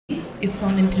It's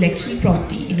on intellectual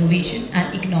property, innovation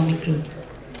and economic growth.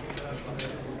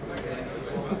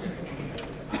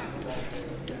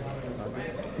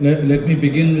 Let me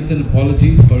begin with an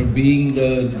apology for being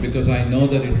because I know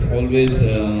that it's always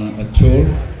a chore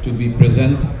to be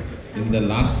present in the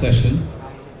last session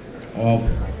of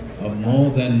a more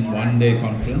than one-day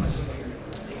conference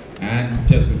and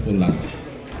just before lunch.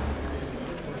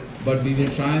 But we will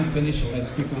try and finish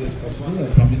as quickly as possible. I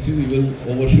promise you we will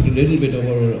overshoot a little bit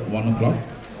over 1 o'clock.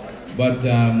 But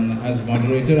as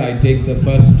moderator, I take the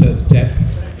first step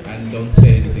and don't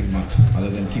say anything much other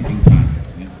than keeping time.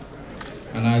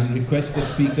 And I'll request the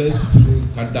speakers to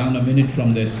cut down a minute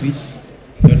from their speech,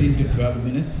 13 to 12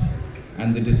 minutes,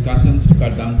 and the discussants to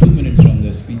cut down 2 minutes from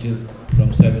their speeches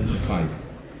from 7 to 5,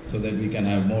 so that we can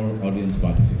have more audience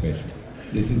participation.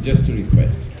 This is just a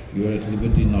request. You are at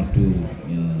liberty not to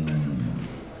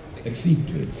accede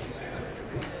to it.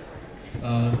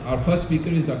 Our first speaker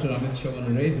is Dr. Amit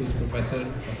Shawanare, who is Professor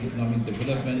of Economic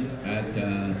Development at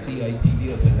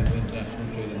CIIPC, or Center for International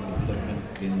Trade and Development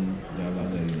in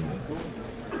Jawaharlal University.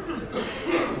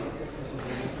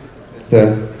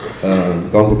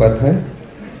 Gangopadhyay.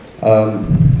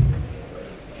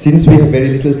 Since we have very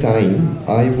little time,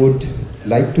 I would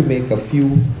like to make a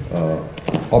few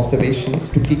observations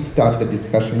to kickstart the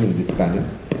discussion in this panel.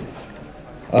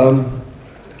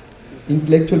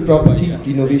 Intellectual property,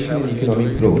 innovation and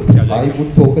economic growth. I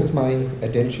would focus my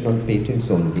attention on patents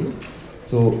only.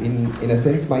 So in a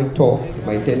sense, my talk,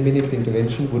 my 10 minutes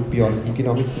intervention would be on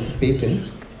economics of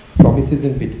patents, promises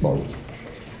and pitfalls.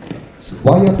 So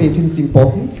why are patents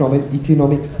important from an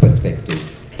economics perspective?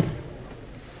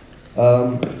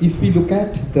 If we look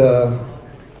at the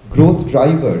growth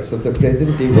drivers of the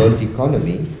present day world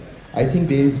economy, I think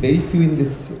there is very few in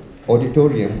this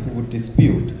auditorium who would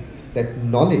dispute that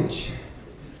knowledge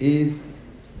is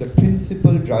the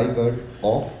principal driver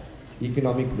of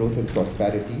economic growth and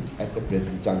prosperity at the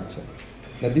present juncture.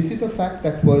 Now this is a fact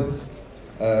that was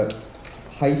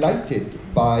highlighted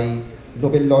by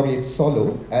Nobel laureate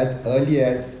Solow as early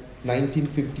as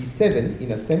 1957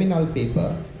 in a seminal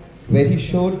paper where he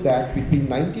showed that between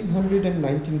 1900 and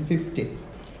 1950,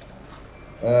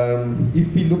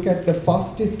 if we look at the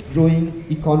fastest growing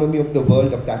economy of the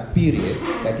world of that period,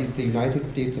 that is the United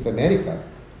States of America,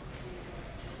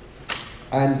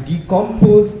 and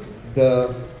decompose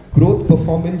the growth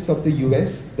performance of the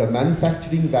US, the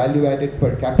manufacturing value added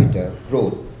per capita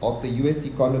growth of the US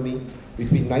economy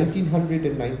between 1900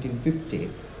 and 1950,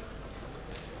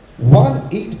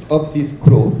 1/8 of this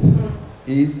growth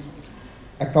is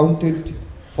accounted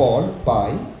for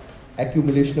by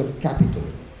accumulation of capital.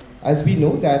 As we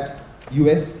know that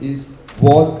US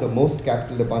was the most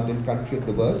capital abundant country of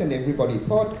the world, and everybody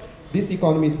thought this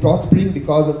economy is prospering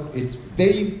because of its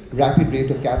very rapid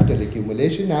rate of capital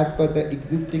accumulation as per the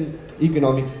existing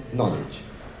economics knowledge.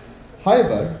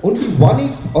 However, only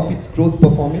 1/8 of its growth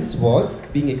performance was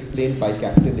being explained by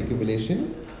capital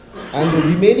accumulation, and the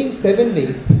remaining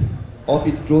 7/8 of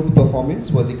its growth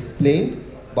performance was explained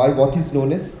by what is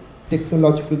known as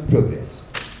technological progress.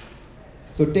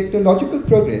 So technological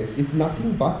progress is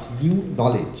nothing but new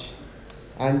knowledge.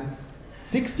 And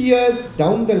 60 years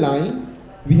down the line,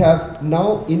 we have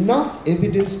now enough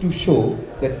evidence to show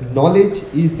that knowledge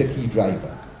is the key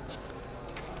driver.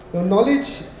 Now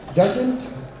knowledge doesn't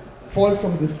fall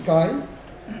from the sky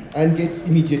and gets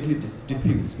immediately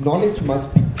diffused. Knowledge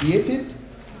must be created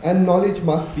and knowledge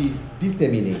must be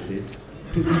disseminated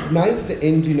to ignite the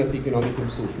engine of economic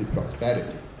and social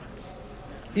prosperity.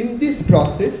 In this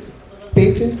process,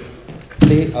 patents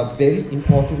play a very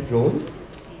important role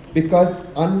because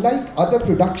unlike other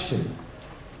production,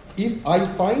 if I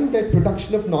find that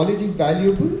production of knowledge is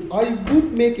valuable, I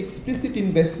would make explicit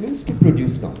investments to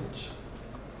produce knowledge.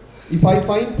 If I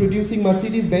find producing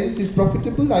Mercedes-Benz is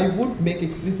profitable, I would make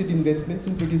explicit investments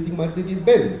in producing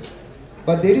Mercedes-Benz.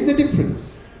 But there is a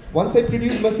difference. Once I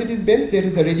produce Mercedes-Benz, there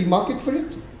is a ready market for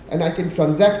it, and I can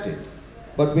transact it.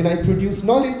 But when I produce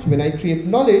knowledge, when I create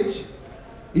knowledge,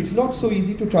 it's not so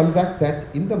easy to transact that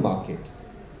in the market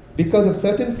because of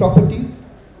certain properties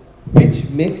which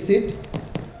makes it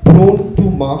prone to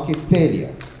market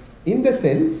failure. In the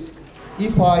sense,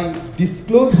 if I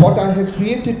disclose what I have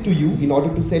created to you in order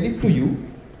to sell it to you,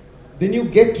 then you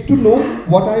get to know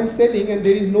what I am selling and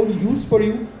there is no use for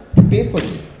you to pay for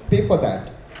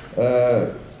that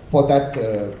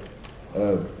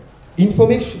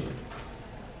information.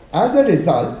 As a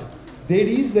result, there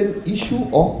is an issue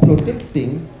of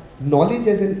protecting knowledge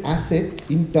as an asset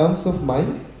in terms of my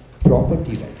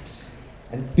property rights,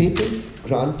 and patents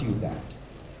grant you that.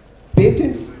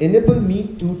 Patents enable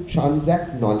me to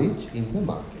transact knowledge in the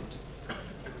market.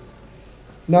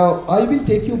 Now, I will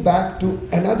take you back to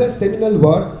another seminal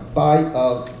work by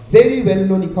a very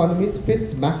well-known economist,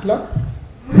 Fritz Macklap,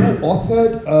 who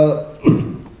authored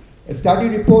a study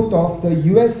report of the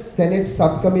US Senate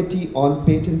Subcommittee on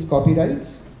Patents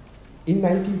Copyrights in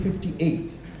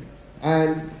 1958.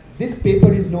 And this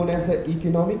paper is known as the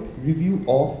Economic Review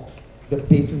of the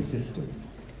Patent System.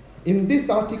 In this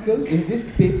article, in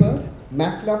this paper,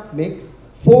 Macklap makes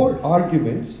 4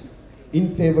 arguments in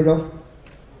favor of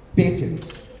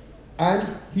patents. And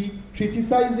he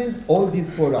criticizes all these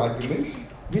 4 arguments,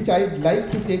 which I'd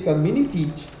like to take a minute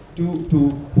each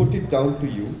to put it down to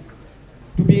you,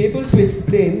 to be able to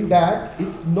explain that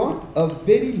it's not a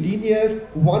very linear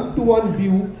one-to-one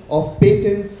view of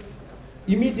patents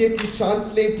immediately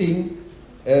translating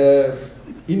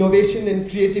innovation and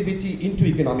creativity into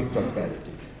economic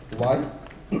prosperity. Why?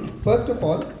 First of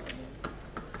all,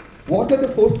 what are the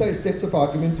 4 sets of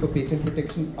arguments for patent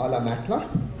protection a la Macklap?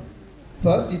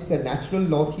 First, it's a natural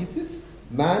law thesis.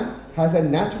 Man has a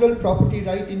natural property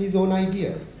right in his own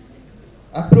ideas.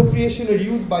 Appropriation or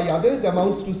use by others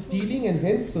amounts to stealing, and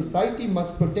hence society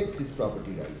must protect this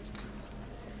property right.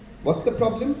 What's the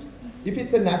problem? If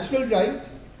it's a natural right,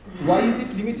 why is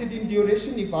it limited in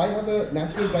duration? If I have a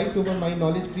natural right over my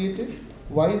knowledge created,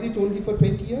 why is it only for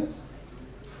 20 years?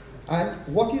 And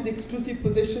what is exclusive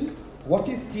possession? What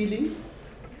is stealing?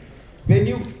 When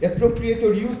you appropriate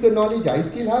or use the knowledge, I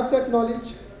still have that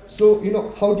knowledge. So,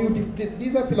 how do you,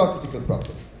 these are philosophical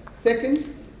problems. Second,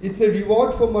 it's a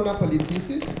reward for monopoly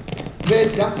thesis, where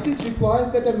justice requires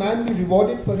that a man be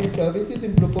rewarded for his services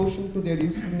in proportion to their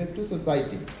usefulness to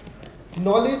society.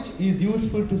 Knowledge is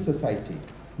useful to society.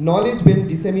 Knowledge, when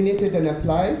disseminated and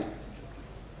applied,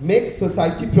 makes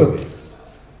society progress.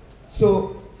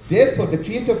 So, therefore, the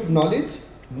creator of knowledge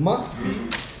must be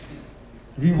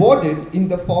rewarded in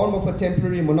the form of a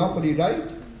temporary monopoly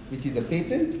right, which is a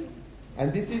patent,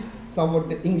 and this is somewhat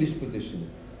the English position.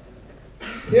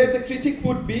 Here the critic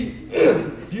would be,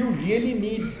 do you really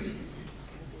need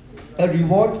a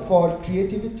reward for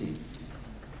creativity?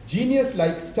 Genius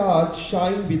like stars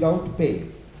shine without pay.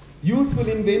 Useful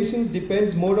inventions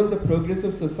depends more on the progress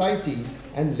of society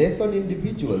and less on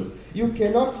individuals. You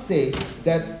cannot say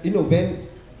that, when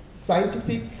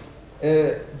scientific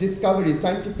discoveries,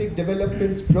 scientific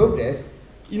developments progress,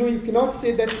 you cannot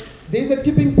say that there is a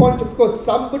tipping point. Of course,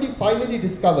 somebody finally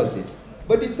discovers it.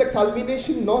 But it's a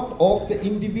culmination not of the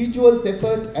individual's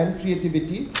effort and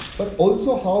creativity, but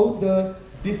also how the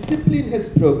discipline has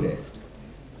progressed.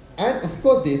 And of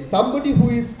course, there is somebody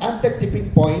who is at the tipping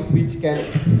point,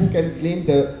 who can claim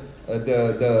the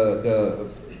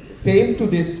fame to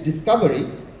this discovery,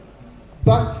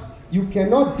 but you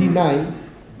cannot deny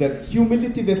the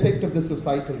cumulative effect of the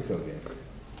societal progress.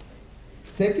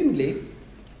 Secondly,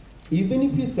 even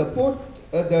if we support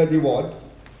the reward,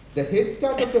 the head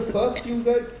start of the first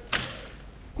user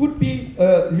could be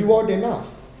reward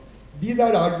enough. These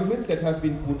are arguments that have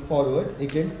been put forward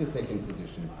against the second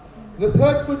position. The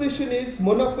third position is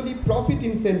monopoly profit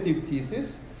incentive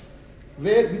thesis,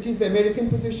 which is the American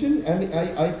position, and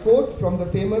I quote from the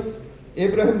famous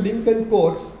Abraham Lincoln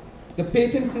quotes, "The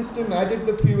patent system added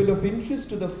the fuel of interest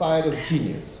to the fire of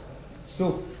genius."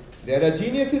 So there are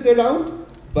geniuses around,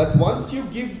 but once you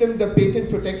give them the patent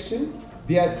protection,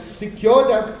 they are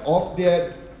secured of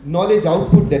their knowledge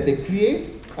output that they create,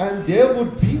 and they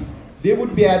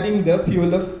would be adding the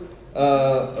fuel of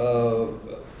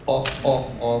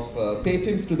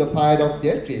patents to the fire of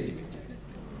their creativity.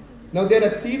 Now there are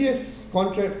serious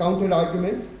counter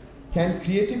arguments. Can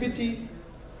creativity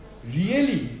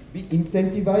really be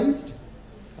incentivized?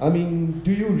 I mean,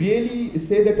 do you really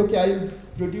say that, okay, I will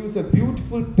produce a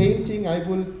beautiful painting, I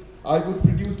would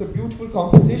produce a beautiful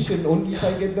composition only if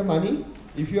I get the money?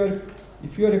 If you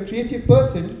are a creative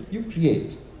person, you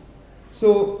create.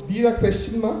 So these are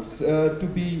question marks to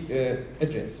be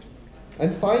addressed.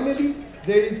 And finally,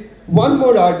 there is one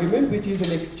more argument, which is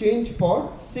an exchange for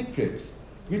secrets,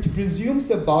 which presumes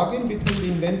a bargain between the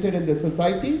inventor and the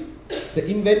society. The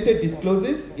inventor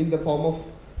discloses in the form of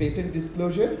patent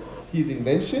disclosure his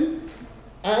invention,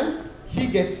 and he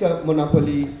gets a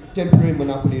temporary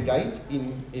monopoly right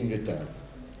in return.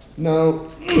 Now,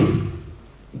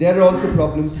 there are also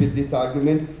problems with this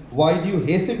argument. Why do you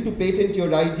hasten to patent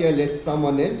your idea lest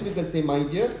someone else with the same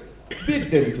idea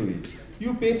bid them to it?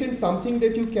 You patent something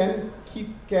that you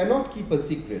cannot keep a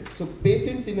secret. So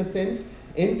patents, in a sense,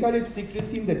 encourage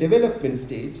secrecy in the development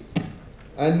stage,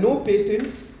 and no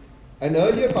patents, an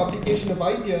earlier publication of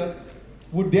ideas,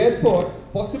 would therefore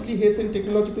possibly hasten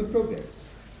technological progress.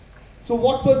 So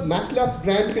what was Macklap's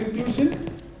grand conclusion?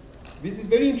 This is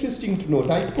very interesting to note.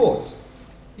 I quote,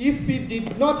 "If we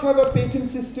did not have a patent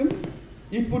system,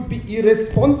 it would be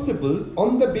irresponsible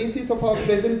on the basis of our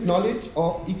present knowledge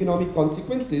of economic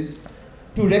consequences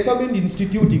to recommend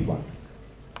instituting one.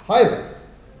 However,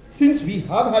 since we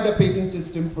have had a patent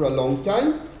system for a long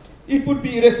time, it would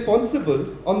be irresponsible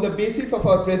on the basis of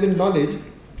our present knowledge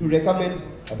to recommend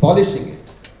abolishing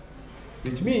it,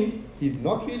 which means he's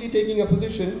not really taking a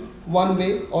position one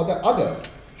way or the other,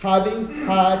 having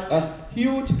had a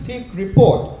huge thick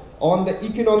report on the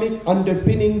economic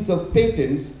underpinnings of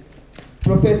patents.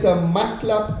 Professor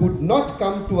Matlab could not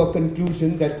come to a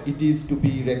conclusion that it is to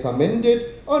be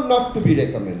recommended or not to be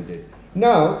recommended.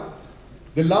 Now,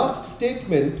 the last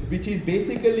statement, which is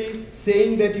basically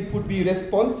saying that it would be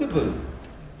responsible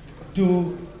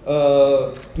to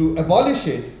abolish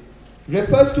it,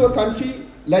 refers to a country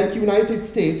like United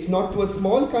States, not to a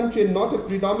small country and not a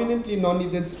predominantly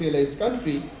non-industrialized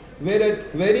country,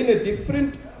 wherein a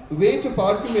different weight of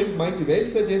argument might well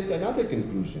suggest another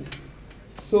conclusion.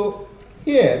 So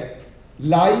here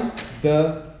lies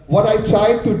what I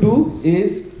tried to do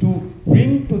is to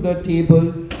bring to the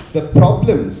table the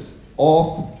problems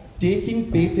of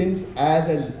taking patents as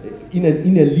in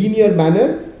a linear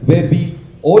manner, where we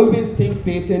always think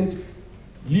patent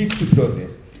leads to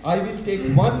progress. I will take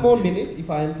one more minute, if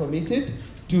I am permitted,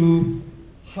 to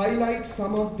highlight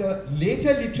some of the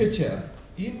later literature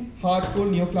in hardcore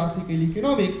neoclassical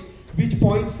economics, which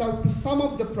points out to some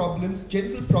of the problems,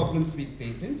 general problems with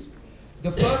patents.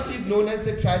 The first is known as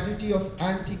the tragedy of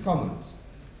anti-commons.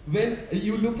 When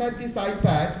you look at this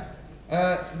iPad,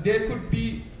 there could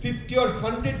be 50 or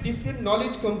 100 different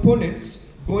knowledge components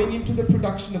going into the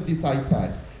production of this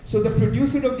iPad. So the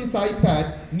producer of this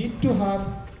iPad need to have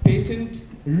patent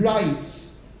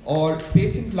rights or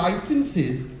patent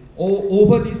licenses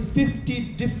over these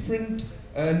 50 different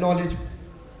knowledge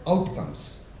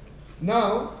outcomes.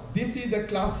 Now, this is a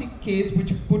classic case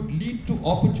which could lead to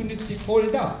opportunistic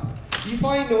hold-up. If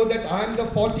I know that I am the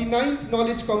 49th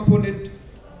knowledge component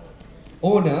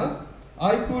owner,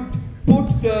 I could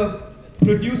put the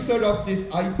producer of this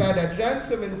iPad at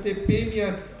ransom and say, pay me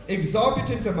an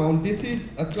exorbitant amount. This is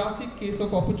a classic case of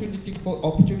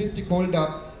opportunistic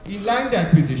hold-up in land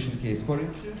acquisition case, for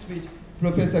instance, which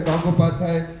Professor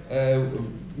Gangopadhyay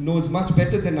knows much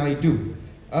better than I do.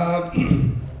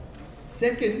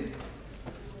 Second,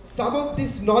 some of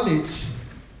this knowledge,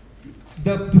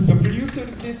 the producer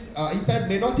of this iPad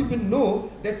may not even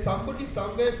know that somebody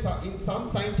somewhere in some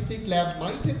scientific lab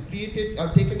might have created or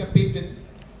taken a patent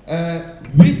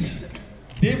which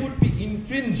they would be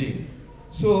infringing.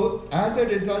 So as a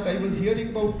result, I was hearing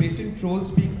about patent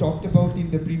trolls being talked about in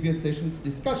the previous session's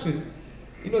discussion.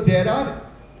 You know, there are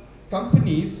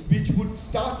companies which would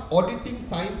start auditing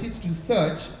scientists'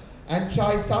 research and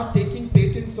start taking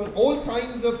patents on all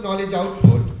kinds of knowledge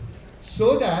output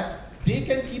so that they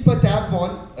can keep a tab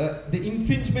on the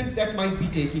infringements that might be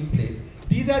taking place.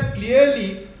 These are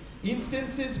clearly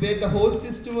instances where the whole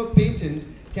system of patent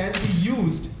can be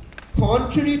used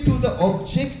contrary to the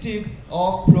objective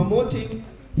of promoting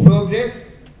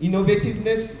progress,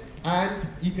 innovativeness, and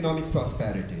economic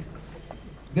prosperity.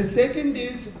 The second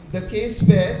is the case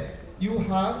where you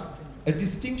have a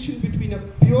distinction between a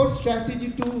pure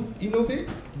strategy to innovate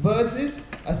versus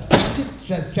a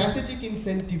strategic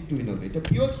incentive to innovate. A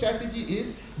pure strategy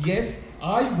is, yes,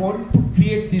 I want to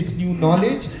create this new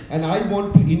knowledge and I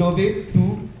want to innovate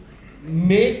to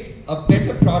make a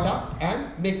better product and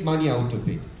make money out of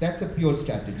it. That's a pure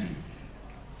strategy.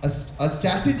 A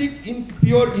strategic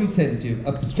pure incentive.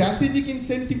 A strategic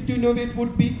incentive to innovate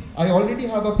would be, I already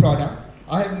have a product.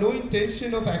 I have no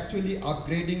intention of actually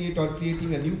upgrading it or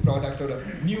creating a new product or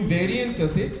a new variant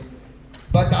of it.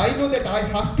 But I know that I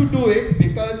have to do it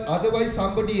because otherwise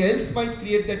somebody else might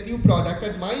create that new product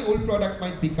and my old product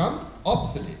might become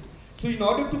obsolete. So in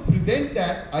order to prevent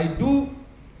that, I do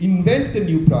invent the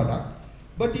new product.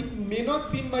 But it may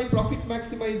not be in my profit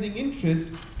maximizing interest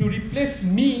to replace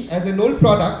me as an old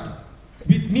product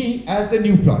with me as the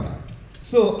new product.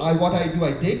 So what I do,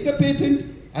 I take the patent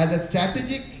as a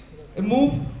strategic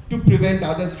move to prevent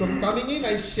others from coming in.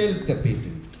 I shelve the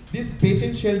patent. This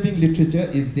patent shelving literature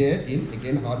is there in,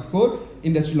 again, hardcore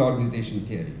industrial organization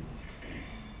theory.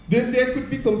 Then there could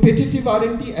be competitive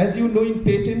R&D. As you know, in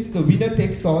patents, the winner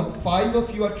takes all. 5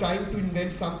 of you are trying to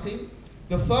invent something.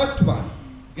 The first one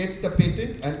gets the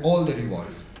patent and all the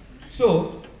rewards.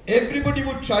 So everybody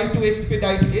would try to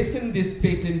hasten this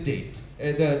patent date,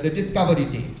 the discovery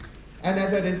date. And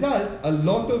as a result, a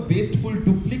lot of wasteful,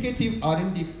 duplicative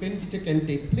R&D expenditure can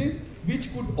take place,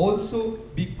 which could also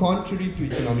be contrary to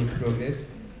economic progress.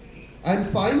 And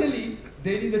finally,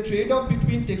 there is a trade-off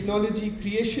between technology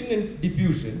creation and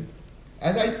diffusion.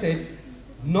 As I said,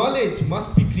 knowledge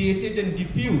must be created and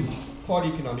diffused for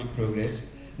economic progress.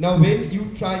 Now, when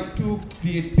you try to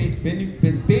create,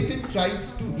 when patent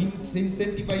tries to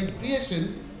incentivize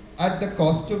creation at the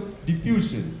cost of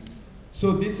diffusion.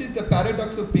 So this is the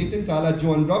paradox of patents a la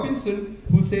Joan Robinson,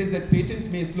 who says that patents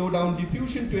may slow down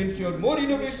diffusion to ensure more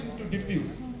innovations to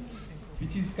diffuse,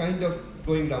 which is kind of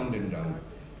going round and round.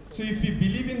 So if we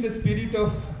believe in the spirit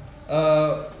of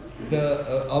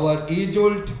our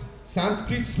age-old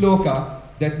Sanskrit sloka,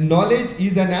 that knowledge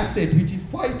is an asset which is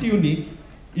quite unique,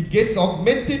 it gets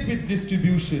augmented with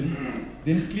distribution,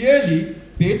 then clearly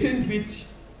patent which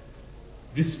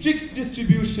restricts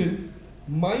distribution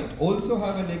might also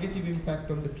have a negative impact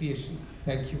on the creation.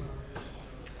 Thank you.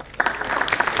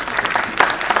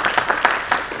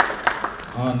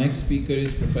 Our next speaker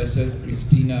is Professor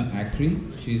Christina Acri.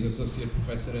 She is Associate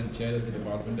Professor and Chair of the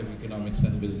Department of Economics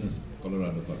and Business,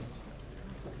 Colorado College.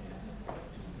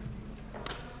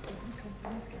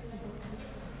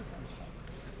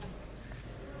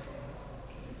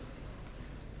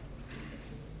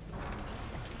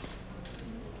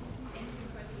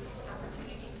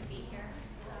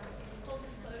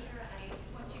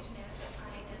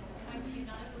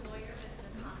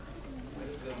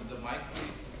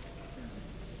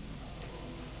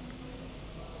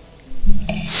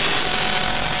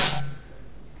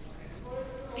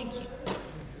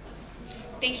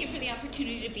 Thank you for the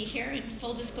opportunity to be here. In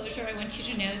full disclosure, I want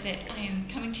you to know that I am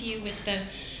coming to you with the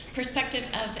perspective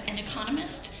of an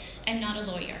economist and not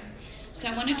a lawyer. So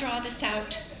I want to draw this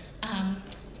out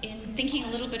in thinking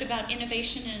a little bit about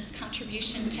innovation and its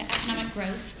contribution to economic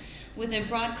growth with a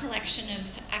broad collection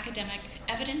of academic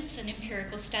evidence and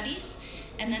empirical studies,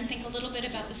 and then think a little bit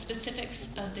about the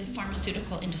specifics of the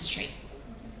pharmaceutical industry.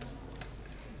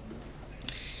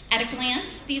 At a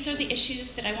glance, these are the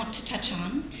issues that I want to touch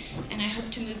on, and I hope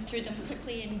to move through them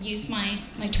quickly and use my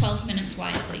 12 minutes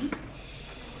wisely.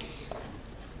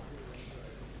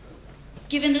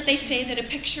 Given that they say that a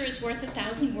picture is worth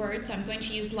 1,000 words, I'm going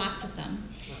to use lots of them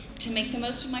to make the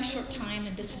most of my short time,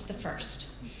 and this is the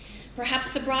first.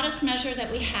 Perhaps the broadest measure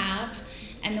that we have,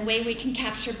 and the way we can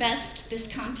capture best this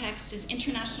context, is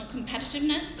international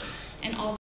competitiveness and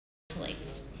all that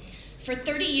relates. For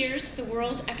 30 years, the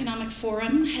World Economic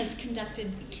Forum has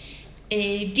conducted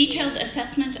a detailed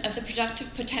assessment of the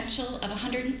productive potential of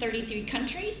 133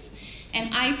 countries, and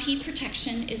IP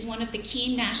protection is one of the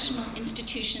key national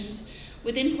institutions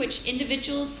within which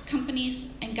individuals,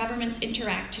 companies, and governments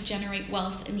interact to generate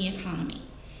wealth in the economy.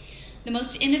 The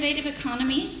most innovative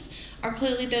economies are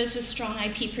clearly those with strong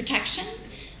IP protection,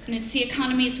 and it's the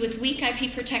economies with weak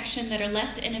IP protection that are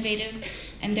less innovative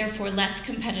and therefore less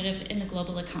competitive in the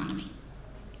global economy.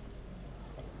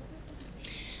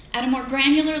 At a more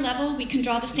granular level, we can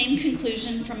draw the same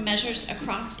conclusion from measures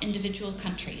across individual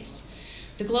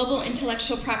countries. The Global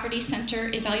Intellectual Property Center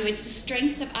evaluates the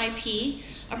strength of IP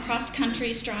across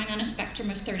countries, drawing on a spectrum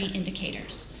of 30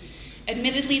 indicators.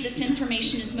 Admittedly, this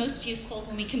information is most useful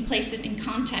when we can place it in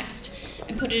context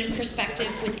and put it in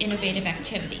perspective with innovative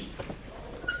activity.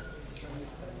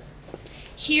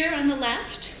 Here on the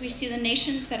left, we see the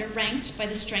nations that are ranked by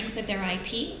the strength of their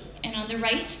IP, and on the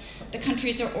right, the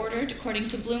countries are ordered, according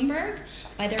to Bloomberg,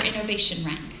 by their innovation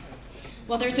rank.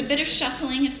 While there's a bit of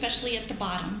shuffling, especially at the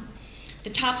bottom, the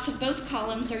tops of both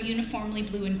columns are uniformly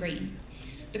blue and green.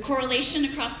 The correlation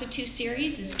across the two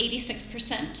series is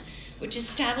 86%, which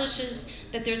establishes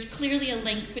that there's clearly a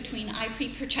link between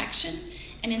IP protection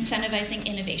and incentivizing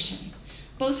innovation,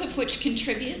 both of which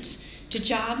contribute to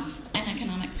jobs and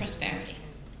economic prosperity.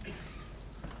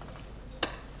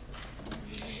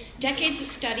 Decades of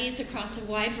studies across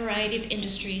a wide variety of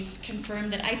industries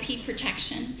confirm that IP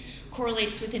protection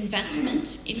correlates with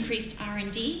investment, increased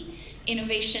R&D,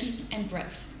 innovation, and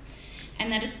growth,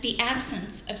 and that the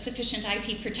absence of sufficient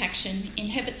IP protection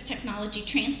inhibits technology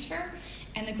transfer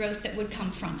and the growth that would come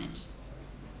from it.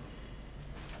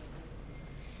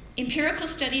 Empirical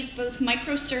studies, both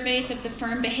micro-surveys of the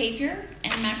firm behavior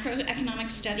and macroeconomic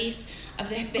studies of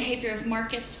the behavior of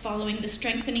markets following the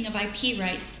strengthening of IP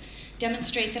rights,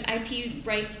 demonstrate that IP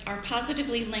rights are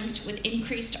positively linked with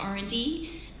increased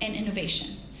R&D and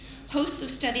innovation. Hosts of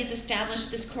studies establish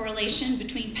this correlation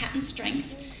between patent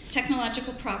strength,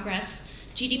 technological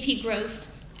progress, GDP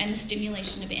growth, and the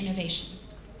stimulation of innovation.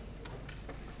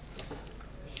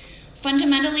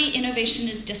 Fundamentally, innovation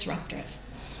is disruptive.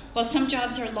 While some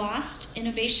jobs are lost,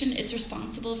 innovation is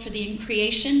responsible for the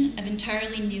creation of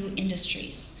entirely new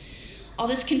industries.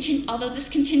 Although this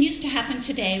continues to happen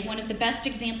today, one of the best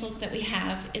examples that we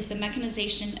have is the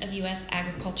mechanization of U.S.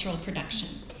 agricultural production.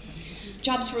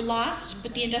 Jobs were lost,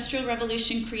 but the Industrial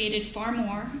Revolution created far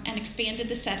more and expanded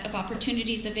the set of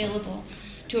opportunities available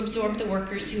to absorb the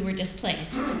workers who were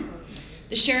displaced.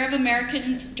 The share of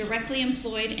Americans directly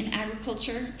employed in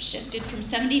agriculture shifted from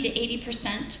 70 to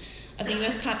 80% of the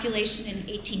US population in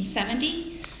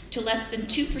 1870 to less than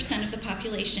 2% of the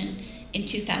population in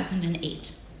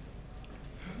 2008.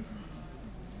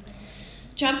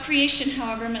 Job creation,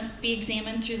 however, must be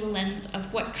examined through the lens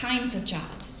of what kinds of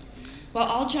jobs. While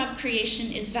all job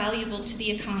creation is valuable to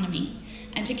the economy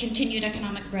and to continued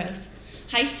economic growth,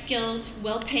 high-skilled,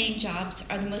 well-paying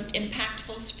jobs are the most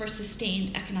impactful for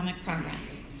sustained economic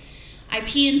progress.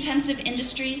 IP-intensive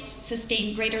industries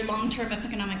sustain greater long-term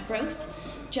economic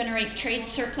growth, generate trade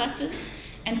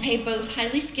surpluses, and pay both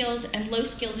highly skilled and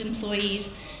low-skilled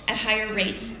employees at higher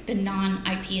rates than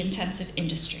non-IP-intensive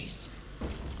industries.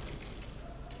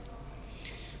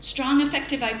 Strong,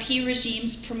 effective IP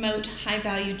regimes promote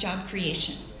high-value job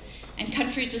creation, and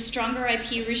countries with stronger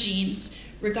IP regimes,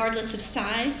 regardless of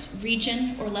size,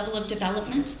 region, or level of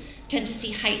development, tend to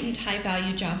see heightened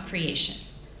high-value job creation.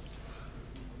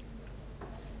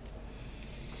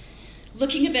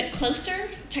 Looking a bit closer,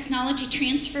 technology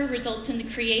transfer results in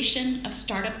the creation of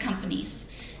startup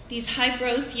companies. These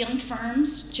high-growth young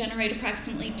firms generate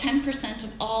approximately 10%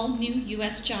 of all new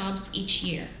US jobs each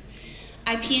year.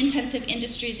 IP-intensive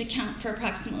industries account for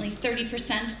approximately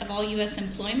 30% of all US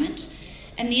employment,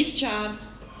 and these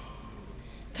jobs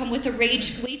come with a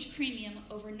wage premium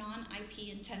over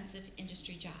non-IP intensive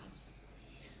industry jobs.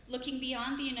 Looking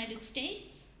beyond the United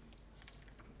States,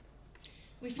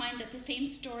 we find that the same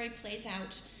story plays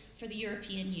out for the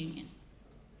European Union.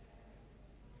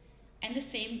 And the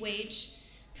same wage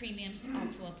premiums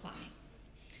also apply.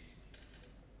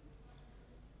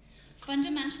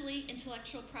 Fundamentally,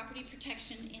 intellectual property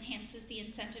protection enhances the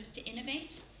incentives to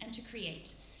innovate and to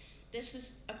create.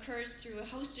 This occurs through a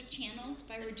host of channels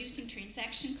by reducing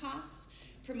transaction costs,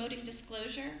 promoting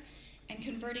disclosure, and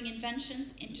converting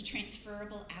inventions into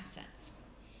transferable assets.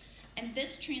 And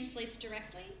this translates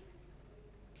directly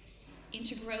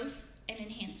into growth and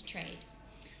enhanced trade.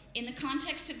 In the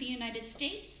context of the United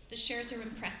States, the shares are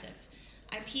impressive.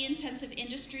 IP-intensive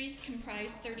industries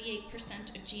comprise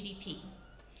 38% of GDP.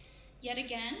 Yet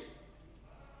again,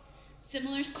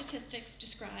 similar statistics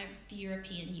describe the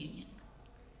European Union.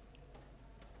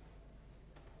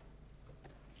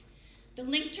 The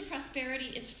link to prosperity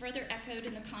is further echoed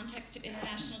in the context of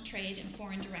international trade and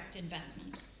foreign direct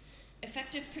investment.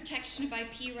 Effective protection of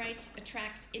IP rights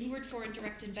attracts inward foreign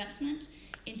direct investment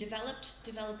in developed,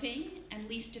 developing, and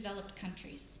least developed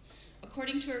countries.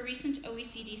 According to a recent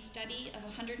OECD study of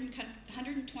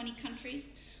 120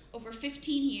 countries over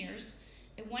 15 years,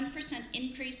 a 1%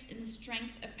 increase in the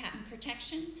strength of patent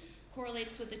protection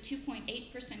correlates with a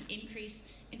 2.8%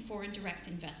 increase in foreign direct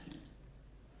investment.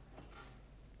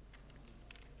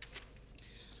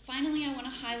 Finally, I want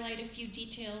to highlight a few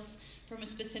details from a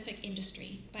specific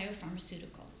industry,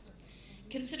 biopharmaceuticals.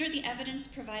 Consider the evidence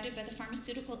provided by the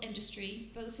pharmaceutical industry,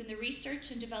 both in the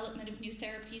research and development of new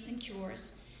therapies and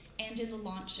cures, and in the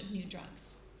launch of new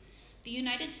drugs. The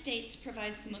United States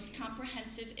provides the most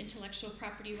comprehensive intellectual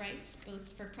property rights,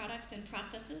 both for products and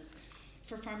processes,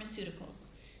 for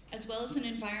pharmaceuticals, as well as an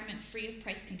environment free of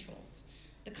price controls.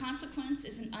 The consequence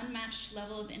is an unmatched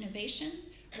level of innovation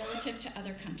relative to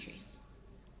other countries.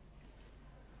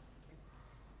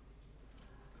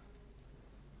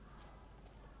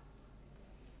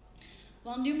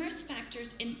 While numerous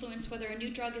factors influence whether a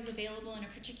new drug is available in a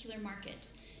particular market,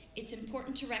 it's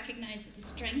important to recognize that the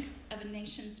strength of a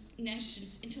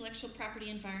nation's intellectual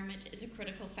property environment is a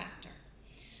critical factor.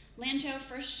 Lanzhou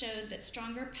first showed that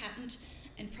stronger patent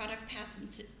and product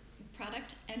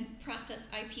and process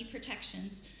IP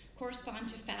protections correspond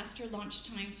to faster launch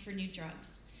time for new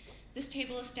drugs. This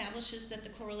table establishes that the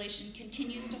correlation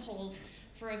continues to hold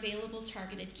for available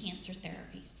targeted cancer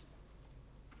therapies.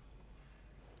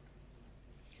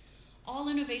 All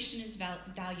innovation is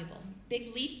valuable,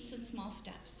 big leaps and small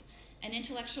steps, and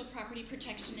intellectual property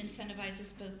protection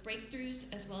incentivizes both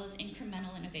breakthroughs as well as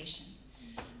incremental innovation.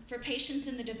 For patients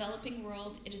in the developing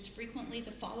world, it is frequently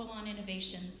the follow-on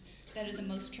innovations that are the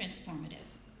most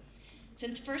transformative.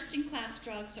 Since first-in-class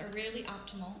drugs are rarely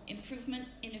optimal, improvement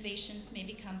innovations may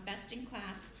become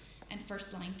best-in-class and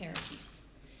first-line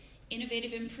therapies.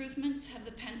 Innovative improvements have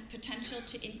the potential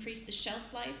to increase the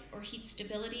shelf life or heat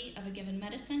stability of a given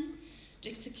medicine,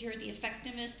 to secure the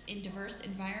effectiveness in diverse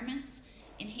environments,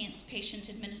 enhance patient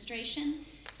administration,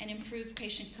 and improve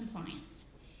patient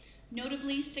compliance.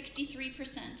 Notably,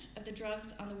 63% of the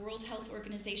drugs on the World Health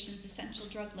Organization's essential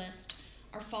drug list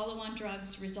are follow-on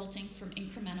drugs resulting from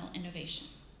incremental innovation.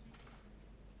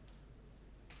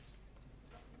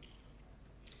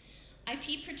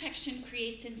 IP protection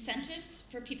creates incentives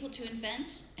for people to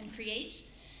invent and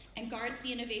create, and guards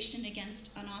the innovation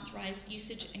against unauthorized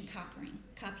usage and copying.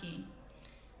 copying.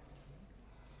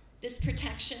 This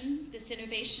protection, this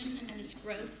innovation, and this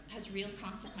growth has real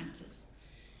consequences,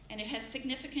 and it has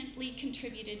significantly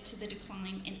contributed to the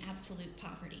decline in absolute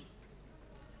poverty.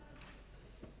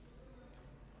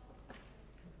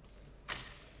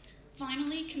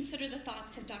 Finally, consider the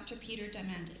thoughts of Dr. Peter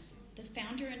Diamandis, the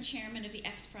founder and chairman of the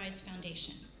X Prize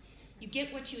Foundation. You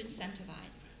get what you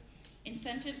incentivize.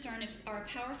 Incentives are a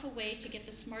powerful way to get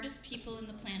the smartest people in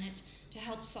the planet to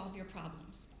help solve your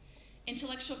problems.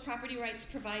 Intellectual property rights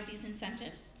provide these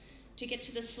incentives. To get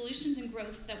to the solutions and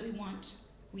growth that we want,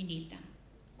 we need them.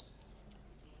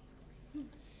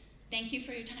 Thank you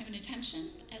for your time and attention.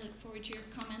 I look forward to your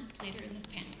comments later in this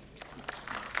panel.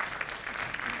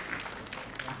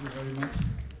 Thank you very much,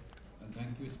 and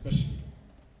thank you especially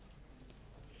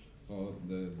for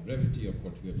the brevity of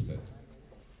what you have said.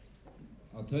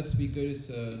 Our third speaker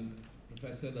is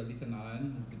Professor Lalita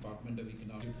Narayan, his Department of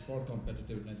Economics for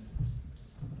Competitiveness.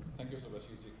 Thank you,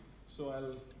 Subhashiji. So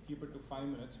I'll keep it to 5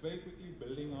 minutes. Very quickly,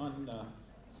 building on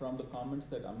from the comments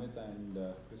that Amit and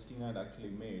Christina had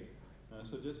actually made.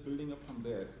 So just building up from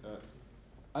there,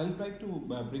 I'll try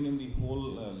to bring in the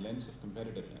whole lens of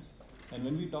competitiveness. And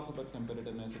when we talk about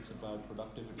competitiveness, it's about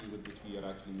productivity with which we are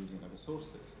actually using our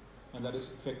resources. And that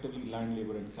is effectively land,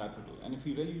 labor, and capital. And if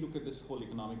we really look at this whole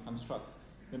economic construct,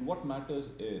 then what matters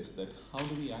is that how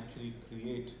do we actually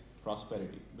create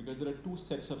prosperity? Because there are two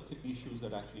sets of issues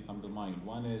that actually come to mind.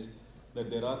 One is that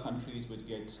there are countries which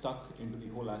get stuck into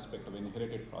the whole aspect of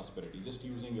inherited prosperity, just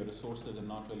using your resources and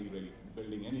not really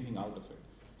building anything out of it.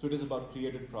 So it is about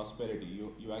created prosperity.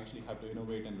 You actually have to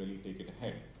innovate and really take it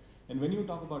ahead. And when you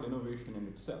talk about innovation in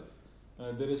itself,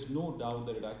 there is no doubt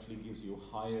that it actually gives you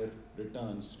higher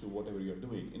returns to whatever you're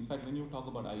doing. In fact, when you talk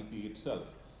about IP itself,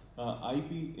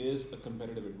 IP is a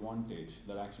competitive advantage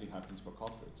that actually happens for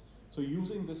corporates. So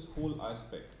using this whole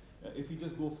aspect, if we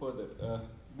just go further,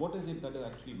 what is it that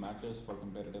actually matters for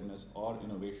competitiveness or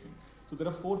innovation? So there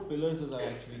are 4 pillars, as I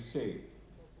actually say,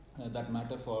 that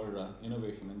matter for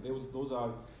innovation, and those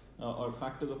are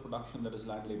factors of production, that is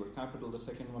land, labor, capital. The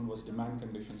second one was demand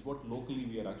conditions, what locally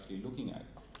we are actually looking at.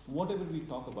 Whatever we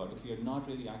talk about, if we are not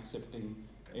really accepting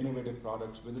innovative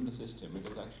products within the system, it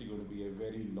is actually going to be a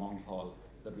very long haul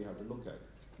that we have to look at.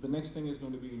 The next thing is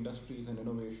going to be industries and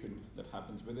innovation that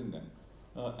happens within them.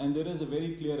 And there is a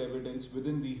very clear evidence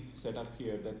within the setup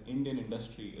here that Indian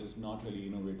industry is not really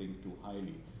innovating too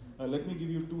highly. Let me give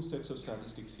you 2 sets of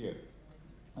statistics here.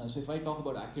 So if I talk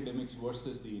about academics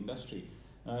versus the industry,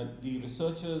 the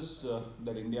researchers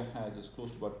that India has is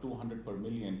close to about 200 per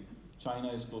million. China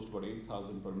is close to about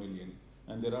 8,000 per million.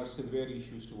 And there are severe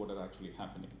issues to what are actually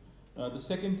happening. The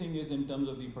second thing is in terms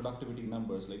of the productivity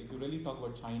numbers. Like if you really talk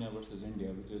about China versus India,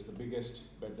 which is the biggest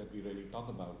bet that we really talk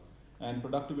about, and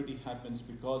productivity happens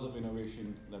because of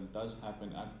innovation that does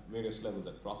happen at various levels,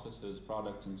 at processes,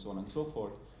 products, and so on and so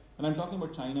forth. And I'm talking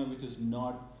about China, which is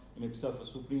not in itself a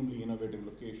supremely innovative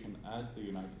location as the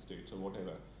United States or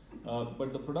whatever.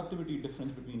 But the productivity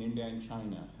difference between India and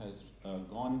China has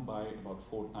gone by about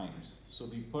 4 times. So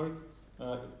the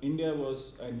India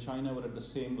was and China were at the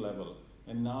same level,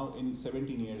 and now in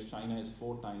 17 years, China is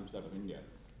 4 times that of India.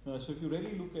 So if you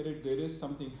really look at it, there is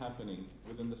something happening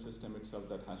within the system itself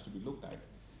that has to be looked at.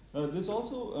 There's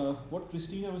also, what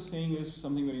Christina was saying is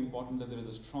something very important, that there is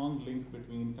a strong link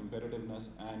between competitiveness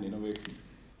and innovation.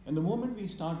 And the moment we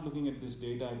start looking at this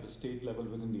data at the state level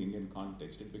within the Indian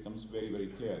context, it becomes very, very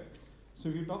clear. So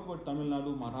if you talk about Tamil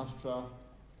Nadu, Maharashtra,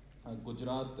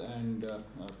 Gujarat, and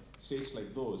states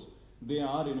like those, they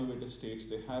are innovative states.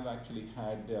 They have actually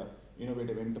had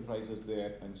innovative enterprises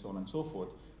there and so on and so forth.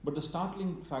 But the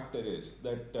startling factor is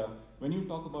that when you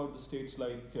talk about the states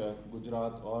like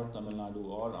Gujarat or Tamil Nadu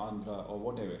or Andhra or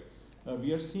whatever,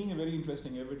 we are seeing a very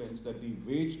interesting evidence that the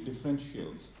wage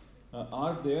differentials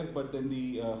are there, but then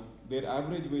their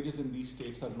average wages in these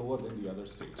states are lower than the other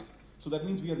states. So that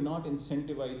means we are not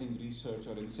incentivizing research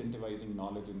or incentivizing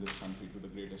knowledge in this country to the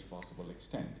greatest possible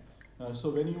extent.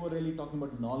 So when you were really talking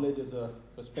about knowledge as a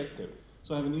perspective,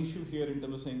 so I have an issue here in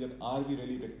terms of saying that are we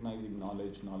really recognizing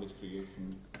knowledge, knowledge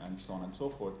creation, and so on and so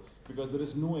forth, because there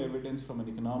is no evidence from an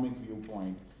economic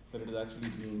viewpoint that it is actually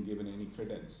being given any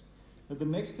credence. The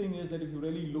next thing is that if you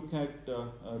really look at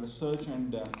research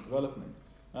and development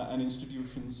and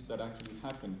institutions that actually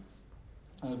happen,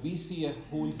 we see a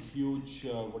whole huge,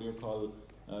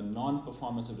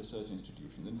 non-performance of research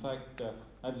institutions. In fact,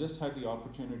 I've just had the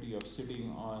opportunity of sitting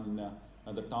on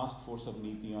the task force of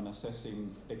NITI on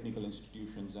assessing technical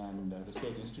institutions and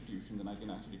research institutions, and I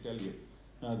can actually tell you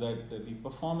that the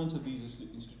performance of these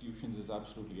institutions is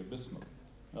absolutely abysmal.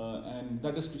 And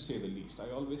that is to say the least. I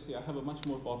always say I have a much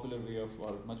more popular way of,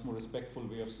 or much more respectful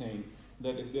way of saying,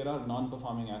 that if there are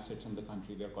non-performing assets in the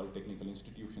country, they are called technical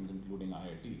institutions, including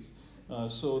IITs.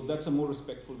 So that's a more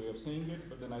respectful way of saying it,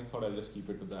 but then I thought I'll just keep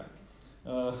it to that.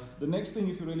 The next thing,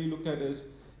 if you really look at, is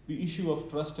the issue of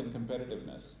trust and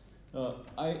competitiveness.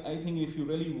 I think if you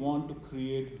really want to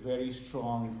create very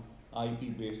strong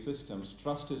IP-based systems,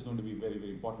 trust is going to be very,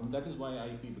 very important. That is why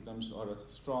IP becomes, or a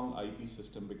strong IP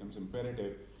system becomes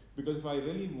imperative, because if I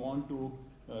really want to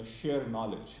share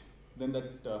knowledge, then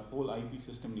that whole IP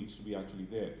system needs to be actually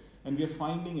there. And we are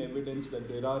finding evidence that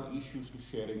there are issues to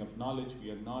sharing of knowledge.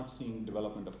 We are not seeing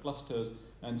development of clusters,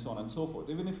 and so on and so forth.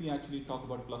 Even if we actually talk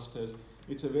about clusters,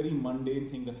 it's a very mundane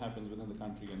thing that happens within the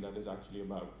country, and that is actually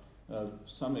about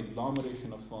some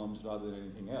agglomeration of firms rather than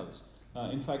anything else.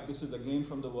 In fact, this is again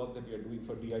from the work that we are doing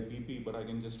for CIIPC, but I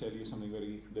can just tell you something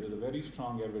there is a very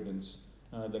strong evidence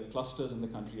that clusters in the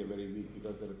country are very weak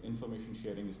because the information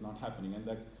sharing is not happening, and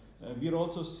that we are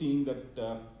also seeing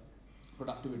that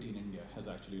productivity in India has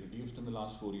actually reduced in the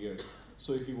last 4 years.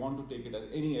 So if you want to take it as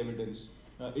any evidence,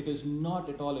 it is not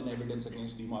at all an evidence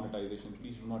against demonetization.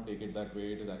 Please do not take it that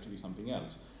way. It is actually something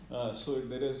else. So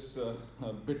there is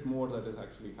a bit more that is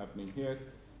actually happening here.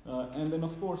 And then,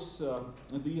 of course,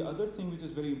 the other thing which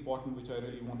is very important, which I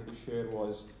really wanted to share,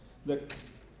 was that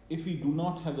if we do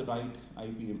not have the right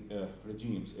IP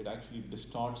regimes, it actually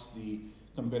distorts the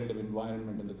competitive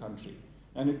environment in the country.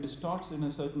 And it distorts in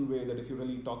a certain way that if you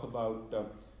really talk about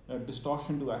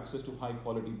distortion to access to high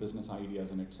quality business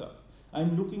ideas in itself.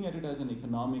 I'm looking at it as an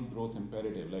economic growth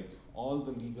imperative, like all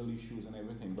the legal issues and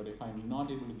everything, but if I'm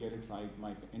not able to get it right,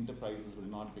 my enterprises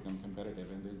will not become competitive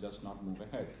and they'll just not move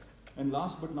ahead. And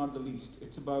last but not the least,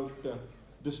 it's about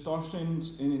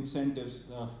distortions in incentives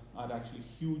are actually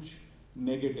huge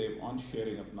negative on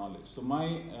sharing of knowledge. So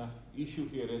my issue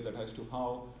here is that as to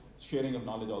how sharing of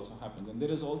knowledge also happens. And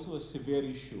there is also a severe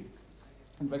issue.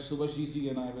 In fact, Subhashji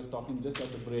and I was talking just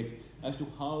at the break as to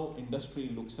how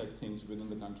industry looks at things within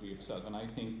the country itself. And I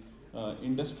think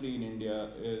industry in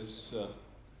India is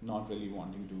not really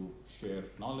wanting to share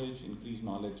knowledge, increase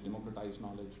knowledge, democratize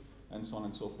knowledge, and so on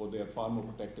and so forth. They are far more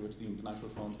protective. It's the international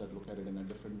firms that look at it in a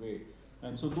different way.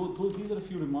 And so these are a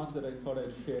few remarks that I thought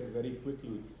I'd share very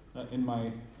quickly in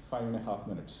my 5.5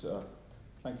 minutes.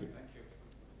 Thank you. Thank you.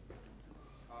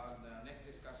 The next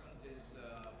discussant is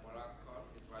Parag Kaur,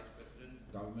 is Vice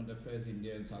President, Government Affairs,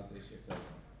 India and South Asia.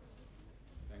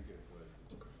 Thank you.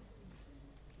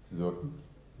 Is it working?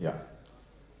 Yeah.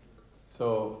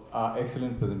 So,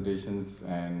 excellent presentations,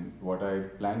 and what I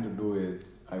plan to do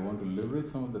is, I want to leverage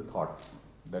some of the thoughts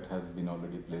that has been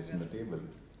already placed on the table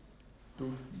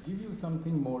to give you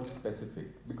something more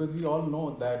specific, because we all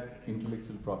know that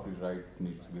intellectual property rights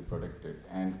needs to be protected,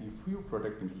 and if you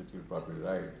protect intellectual property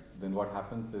rights, then what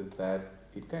happens is that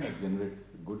it kind of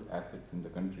generates good assets in the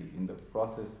country. In the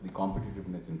process, the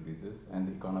competitiveness increases and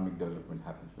the economic development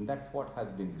happens, and that's what has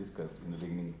been discussed in the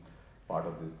beginning part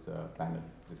of this panel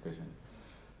discussion.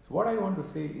 So what I want to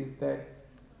say is that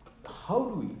how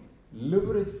do we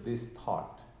leverage this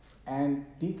thought and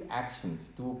take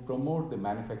actions to promote the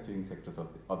manufacturing sectors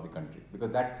of the country,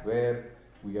 because that's where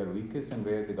we are weakest and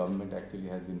where the government actually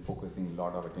has been focusing a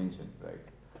lot of attention, right?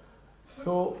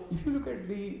 So if you look at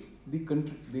the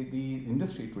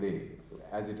industry today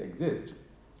as it exists,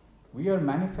 we are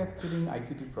manufacturing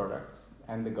ICT products,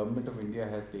 and the government of India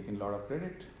has taken a lot of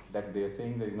credit that they are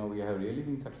saying that, you know, we have really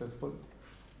been successful.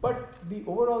 But the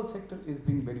overall sector is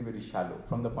being very, very shallow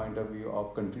from the point of view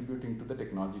of contributing to the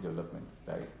technology development,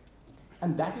 right?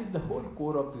 And that is the whole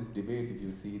core of this debate. If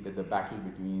you see that the battle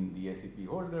between the SAP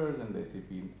holders and the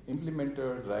SAP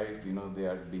implementers, right? You know, they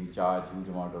are being charged huge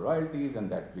amount of royalties, and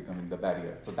that's becoming the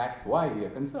barrier. So that's why we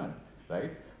are concerned,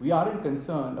 right? We aren't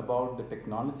concerned about the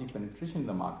technology penetration in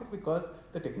the market because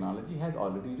the technology has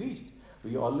already reached.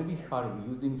 We already are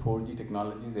using 4G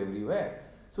technologies everywhere.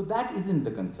 So that isn't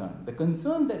the concern. The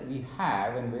concern that we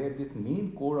have, and where this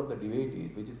main core of the debate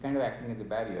is, which is kind of acting as a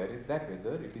barrier, is that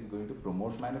whether it is going to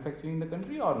promote manufacturing in the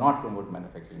country or not promote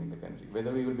manufacturing in the country.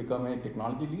 Whether we will become a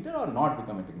technology leader or not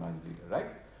become a technology leader, right?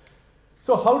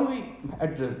 So how do we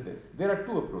address this? There are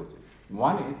two approaches.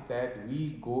 One is that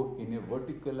we go in a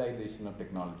verticalization of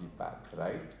technology path,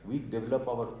 right? We develop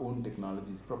our own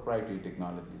technologies, proprietary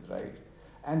technologies, right?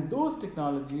 And those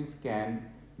technologies can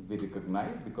be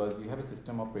recognized because we have a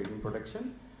system of patent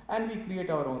protection, and we create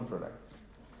our own products.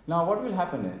 Now what will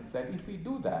happen is that if we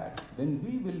do that, then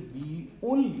we will be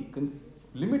only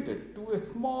limited to a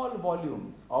small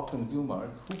volumes of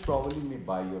consumers who probably may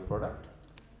buy your product.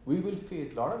 We will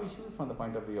face a lot of issues from the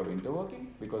point of view of interworking,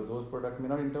 because those products may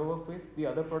not interwork with the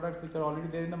other products which are already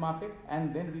there in the market,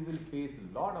 and then we will face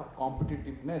a lot of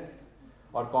competitiveness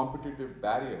or competitive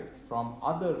barriers from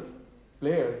other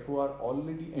players who are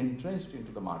already entrenched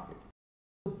into the market.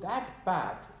 So that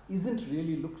path isn't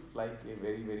really looks like a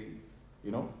very, very,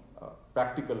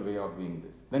 practical way of doing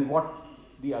this. Then what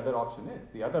the other option is?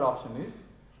 The other option is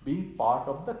being part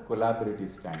of the collaborative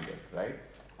standard, right?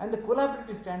 And the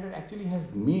collaborative standard actually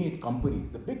has made companies,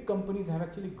 the big companies have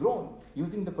actually grown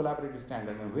using the collaborative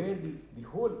standard, and where the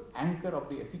whole anchor of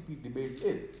the SEP debate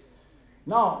is.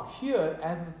 Now, here,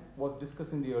 as was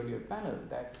discussed in the earlier panel,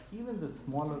 that even the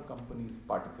smaller companies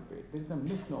participate. There is a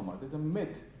misnomer, there is a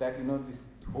myth that this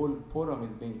whole forum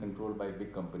is being controlled by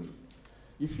big companies.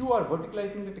 If you are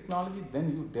verticalizing the technology, then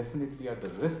you definitely are at the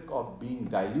risk of being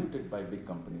diluted by big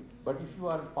companies. But if you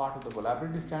are part of the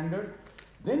collaborative standard,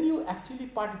 then you actually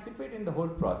participate in the whole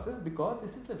process, because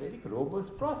this is a very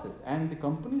robust process, and the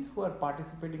companies who are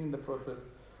participating in the process,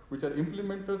 which are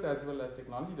implementers as well as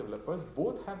technology developers,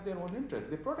 both have their own interests.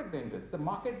 They protect their interests, the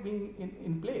market being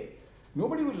in play.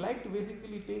 Nobody would like to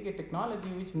basically take a technology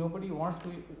which nobody wants to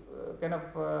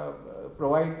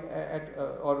provide at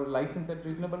or license at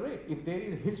reasonable rate. If there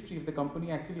is a history, if the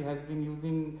company actually has been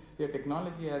using their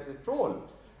technology as a troll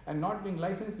and not being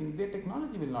licensing, their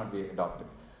technology will not be adopted.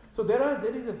 So there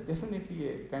is definitely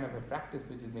a kind of a practice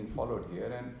which is being followed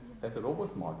here, and that's a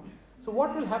robust model. So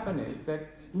what will happen is that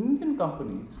Indian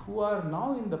companies who are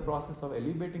now in the process of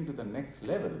elevating to the next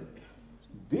level,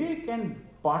 they can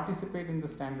participate in the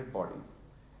standard bodies,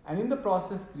 and in the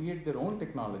process create their own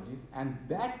technologies, and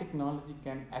that technology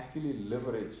can actually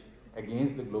leverage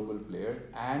against the global players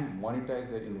and monetize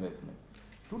their investment.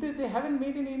 Today they haven't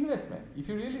made any investment. If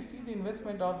you really see the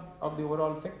investment of the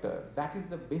overall sector, that is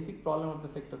the basic problem of the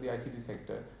sector, the ICT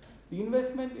sector. The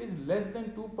investment is less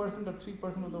than 2% or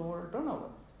 3% of the overall turnover.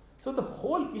 So the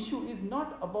whole issue is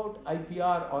not about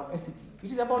IPR or SEP,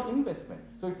 it is about investment.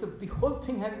 So the whole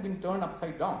thing has been turned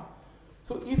upside down.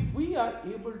 So if we are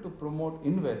able to promote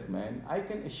investment, I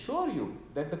can assure you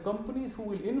that the companies who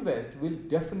will invest will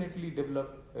definitely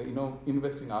develop,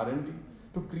 invest in R&D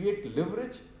to create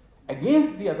leverage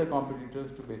against the other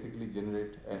competitors to basically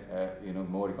generate,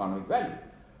 more economic value.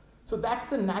 So that's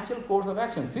the natural course of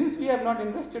action. Since we have not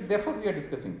invested, therefore we are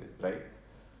discussing this, right?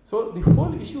 So the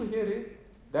whole issue here is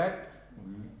that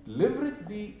leverage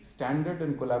the standard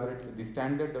and collaborate, the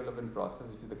standard development process,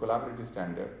 which is the collaborative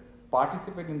standard,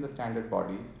 participate in the standard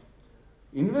bodies,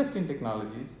 invest in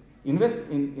technologies, invest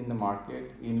in the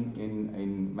market,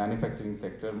 in manufacturing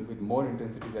sector with more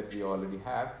intensity that we already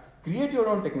have, create your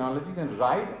own technologies and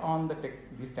ride on the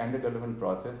standard development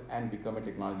process and become a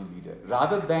technology leader,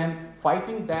 rather than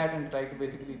fighting that and try to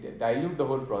basically dilute the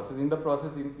whole process. In the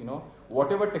process,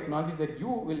 whatever technologies that you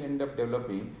will end up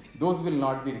developing, those will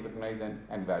not be recognized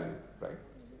and valued, right?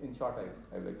 In short,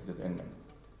 I would like to just end my.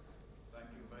 Thank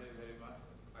you very, very much.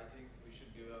 I think we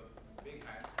should give a big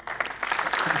hand to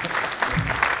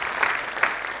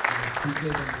the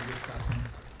speakers and the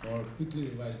discussants for quickly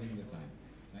revising the time.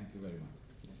 Thank you very much.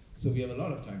 So we have a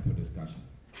lot of time for discussion,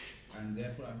 and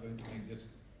therefore I'm going to make just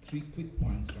 3 quick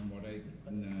points from what I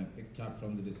picked up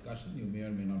from the discussion. You may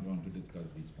or may not want to discuss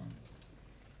these points.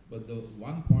 But the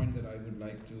one point that I would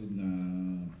like to,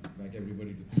 like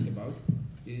everybody to think about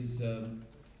is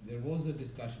there was a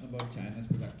discussion about China's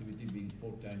productivity being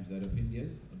 4 times that of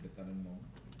India's at the current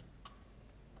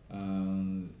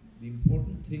moment. The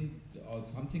important thing, or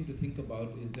something to think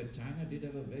about, is that China did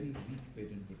have a very weak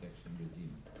patent protection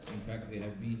regime. In fact, they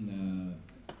have been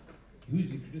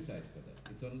hugely criticized for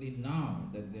that. It's only now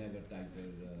that they have a tighter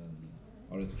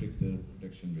or a stricter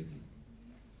protection regime.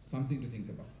 Something to think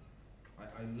about.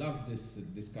 I loved this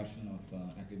discussion of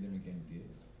academic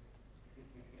MPAs.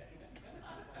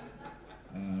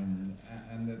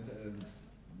 And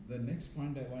the next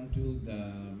point I want to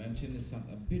mention is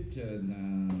a bit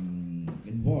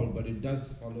involved, but it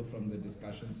does follow from the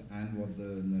discussions and what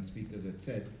the speakers had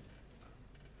said.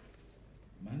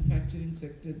 Manufacturing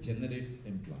sector generates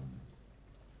employment.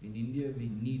 In India, we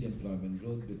need employment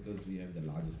growth because we have the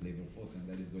largest labor force, and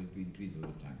that is going to increase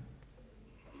over time.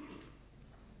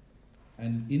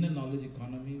 And in a knowledge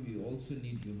economy, we also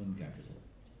need human capital.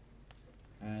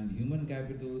 And human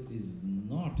capital is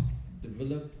not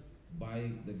developed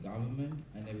by the government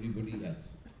and everybody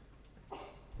else.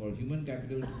 For human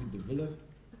capital to be developed,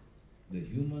 the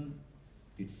human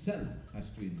itself has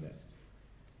to invest.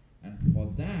 And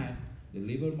for that, the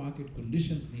labor market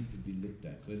conditions need to be looked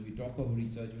at. So when we talk of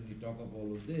research, when we talk of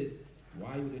all of this,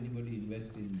 why would anybody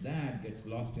invest in that gets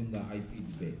lost in the IP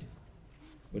debate.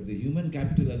 But the human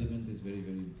capital element is very,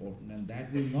 very important, and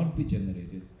that will not be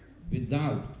generated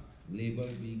without labor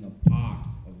being a part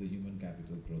of the human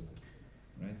capital process,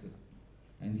 right? So,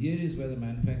 and here is where the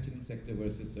manufacturing sector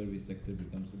versus service sector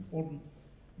becomes important.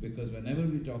 because whenever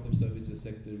we talk of services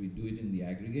sector, we do it in the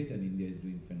aggregate, and India is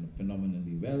doing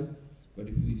phenomenally well. But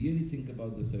if we really think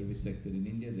about the service sector in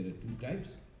India, there are two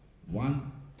types.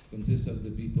 One consists of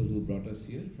the people who brought us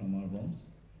here from our homes,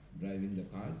 driving the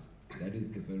cars. That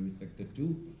is the service sector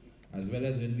too. As well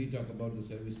as when we talk about the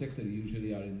service sector, we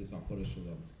usually are in this upper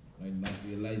echelons, right? Not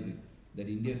realizing that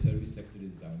India's service sector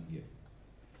is down here.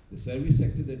 The service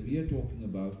sector that we are talking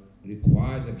about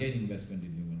requires, again, investment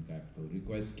in human capital,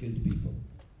 requires skilled people.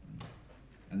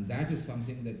 And that is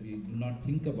something that we do not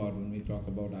think about when we talk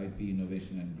about IP,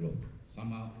 innovation and growth.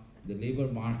 Somehow, the labor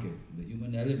market, the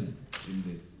human element in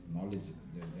this knowledge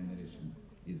generation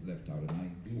is left out. And I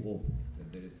do hope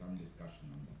that there is some discussion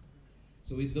on that.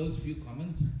 So with those few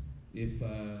comments, if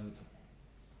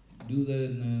do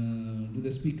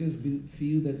the speakers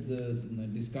feel that the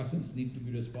discussions need to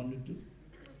be responded to?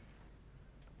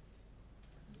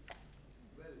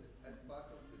 Well, as part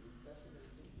of the discussion,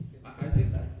 I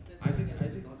think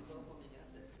non-performing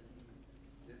assets, and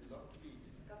there's a lot to be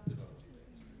discussed about it.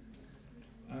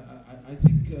 I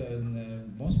think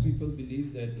most people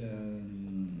believe that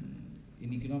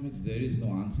in economics there is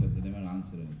no answer. They never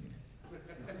answer anything.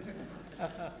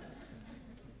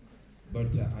 But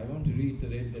I want to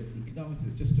reiterate that economics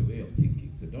is just a way of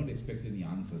thinking, so don't expect any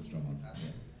answers from us.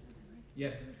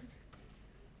 Yes?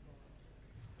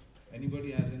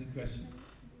 Anybody has any question?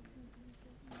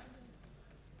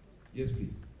 Yes,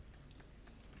 please.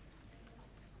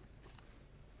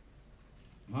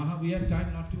 We have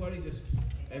time, not to worry, just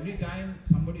every time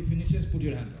somebody finishes, put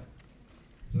your hands up,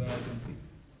 so that I can see.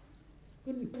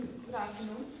 Good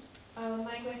afternoon.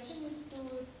 My question is to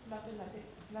Dr.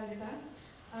 Lalita.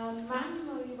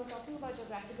 Ma'am, you were talking about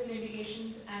geographical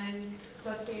indications and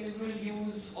sustainable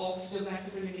use of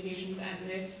geographical indications and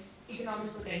their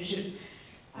economic potential.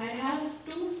 I have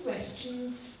two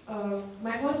questions.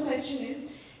 My first question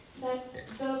is that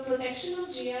the protection of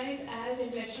GIs as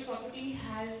intellectual property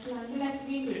has nonetheless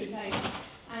been criticized.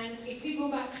 And if we go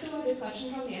back to our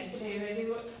discussion from yesterday,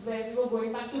 where we were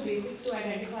going back to basics to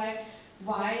identify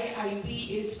why IP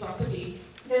is property,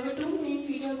 there were two main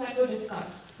features that were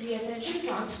discussed: the essential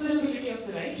transferability of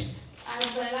the right,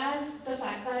 as well as the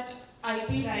fact that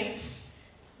IP rights,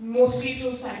 mostly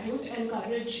through statute,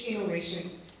 encourage innovation.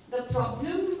 The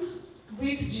problem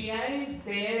with GIs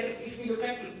there, if we look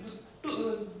at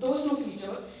those two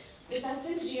features, is that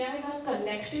since GIs are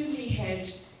collectively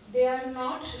held, they are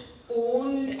not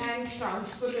owned and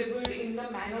transferable in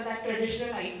the manner that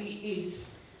traditional IP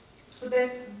is. So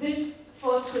there's this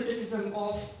first criticism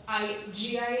of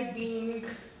GI being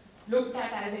looked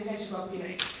at as intellectual property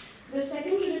rights. The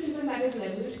second criticism that is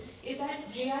leveled is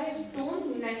that GIs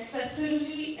don't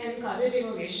necessarily encourage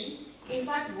innovation. In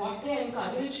fact, what they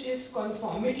encourage is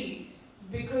conformity,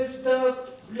 because the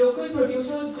local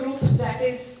producers group that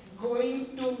is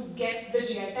going to get the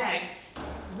GI tag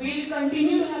will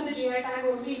continue to have the GI tag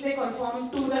only if they conform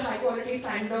to the high quality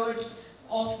standards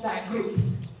of that group.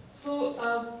 So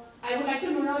I would like to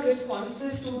know your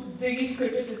responses to these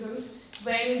criticisms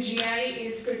when GI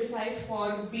is criticized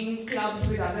for being clubbed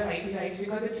with other IP rights,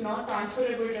 because it's not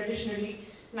transferable traditionally,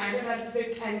 neither does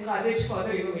it encourage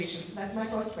further innovation. That's my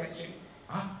first question.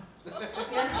 You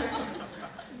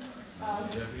have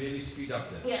to really speed up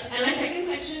there. Yeah, and my second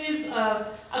question is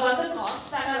about the costs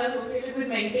that are associated with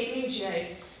maintaining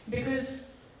GIs. Because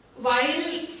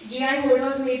while GI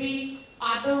holders may be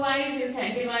otherwise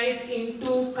incentivized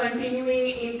into continuing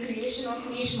in creation of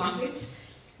niche markets,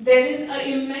 there is an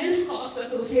immense cost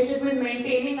associated with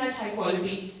maintaining that high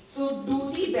quality. So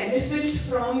do the benefits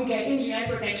from getting GI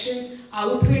protection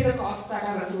outweigh the costs that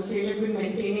are associated with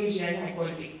maintaining GI high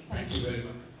quality? Thank you very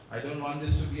much. I don't want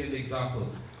this to be an example.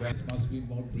 This must be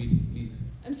more brief, please.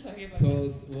 I'm sorry about that.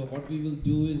 So what we will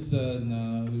do is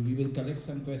we will collect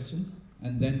some questions,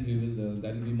 and then we will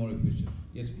that will be more efficient.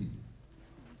 Yes, please.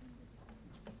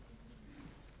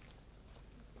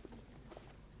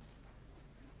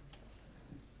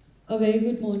 A very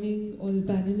good morning, all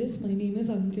panelists. My name is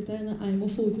Ankita and I'm a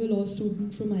fourth year law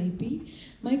student from IP.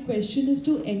 My question is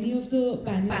to any of the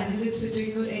panelists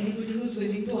sitting or anybody who's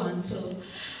willing to answer.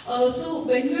 So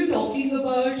when we're talking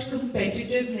about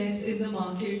competitiveness in the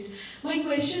market, my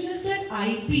question is that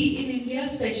IP in India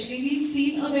especially, we've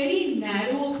seen a very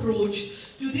narrow approach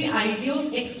to the idea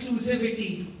of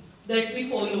exclusivity that we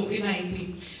follow in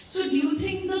IP. So do you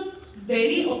think the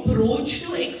very approach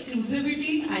to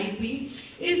exclusivity in IP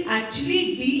is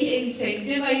actually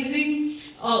de-incentivizing,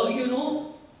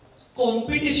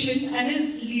 competition and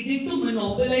is leading to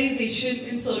monopolization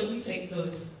in certain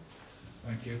sectors?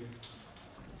 Thank you.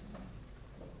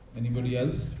 Anybody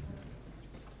else?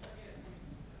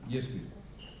 Yes, please.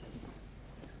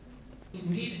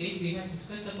 in these days we have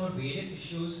discussed about various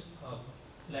issues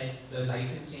like the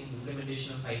licensing,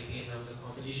 implementation of IP, and now the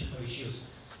competition of issues.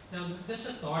 Now, this is just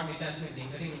a thought which has been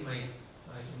lingering in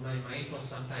my mind for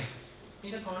some time.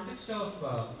 In the context of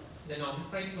the Nobel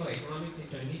Prize for Economics in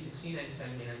 2016 and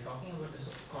 17, I'm talking about the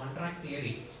contract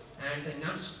theory and the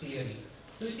nuts theory.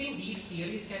 Do you think these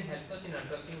theories can help us in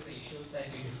addressing the issues that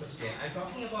we discussed here? I'm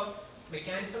talking about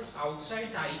mechanisms outside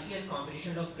the IP and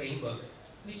competition law framework,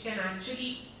 which can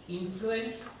actually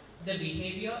influence the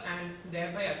behavior and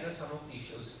thereby address some of the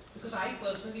issues. Because I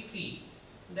personally feel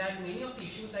that many of the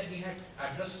issues that we have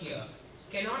addressed here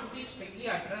cannot be strictly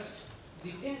addressed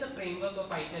within the framework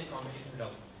of IP and competition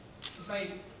law.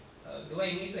 Do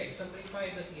I need to exemplify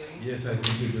the theory? Yes, I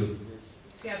think you do.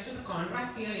 See, as to the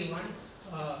contract theory,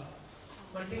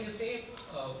 one thing is, say,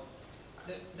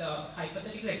 the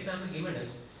hypothetical example given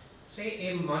is,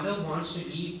 say a mother wants to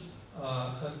leave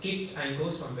her kids and go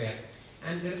somewhere,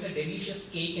 and there is a delicious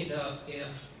cake in a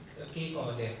cake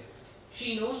over there.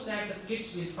 She knows that the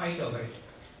kids will fight over it.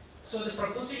 So the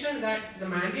proposition that the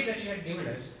mandate that she had given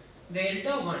us, the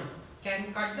elder one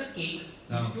can cut the cake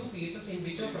into two pieces in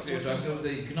whichever proportion. So you're talking about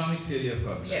the economic theory of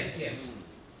contract. Yes, yes.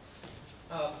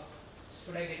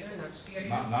 Should I get a nuts theory?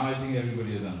 Now I think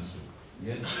everybody has understood.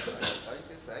 Yes? I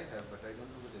guess I have, but I don't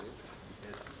know whether it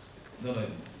is. No.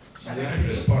 You have to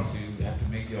respond, so you have to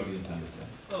make the audience understand.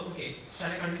 Oh, okay.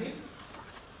 Shall I continue?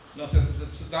 No, sir,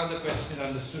 now the question is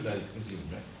understood, I presume,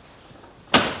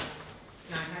 right?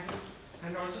 Yeah,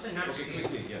 and also the nuts theory.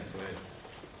 Quickly, yeah, go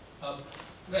ahead.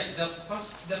 Well,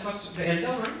 the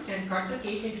elder one can cut the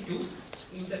cake into two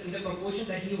in the proportion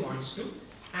that he wants to,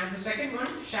 and the second one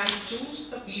shall choose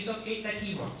the piece of cake that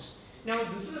he wants. Now,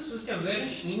 this is a system where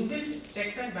inbuilt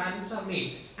checks and balances are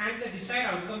made, and the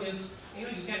desired outcome is, you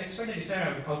can expect the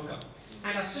desired outcome.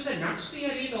 And as to the nuts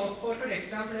theory, the off-quoted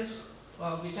example is,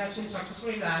 which has been successful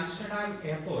in the Amsterdam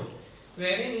airport,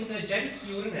 wherein in the gents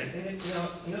urinal,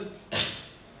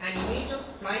 an image of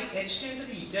fly etched into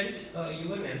the gents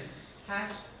urinals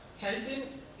has helped in,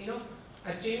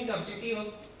 achieving the objective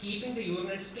of keeping the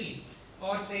urinals clean,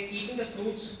 or say keeping the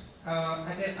fruits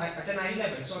at an eye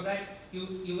level, so that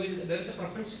there is a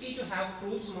propensity to have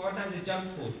fruits more than the junk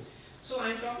food. So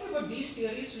I'm talking about these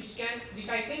theories which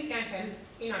I think can help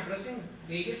in addressing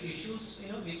various issues,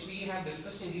 which we have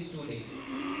discussed in these 2 days.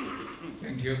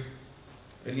 Thank you.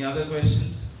 Any other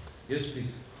questions? Yes,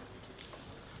 please.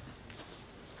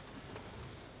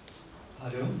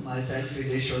 Hello, myself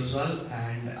Videsh Oswal,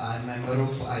 and I'm a member of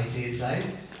ICSI.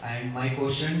 And my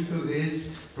question is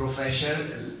Professor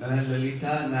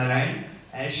Lalita Narayan,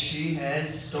 as she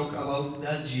has talked about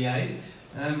the GI.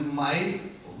 My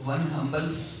one humble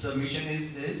submission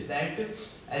is this, that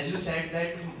as you said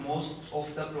that most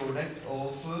of the product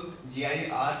of GI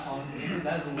are found in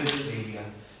the rural area,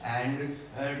 and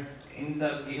in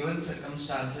the given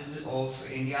circumstances of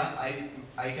India,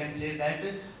 I can say that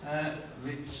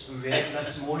where the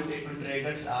small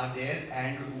traders are there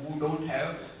and who don't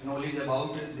have knowledge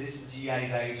about this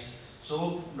GI rights.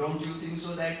 So don't you think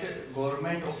so that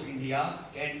government of India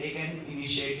can take an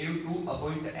initiative to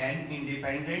appoint an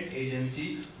independent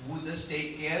agency who just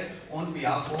take care on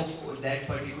behalf of that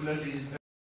particular region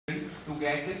to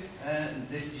get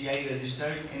this GI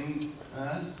registered in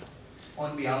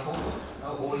on behalf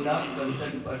of all the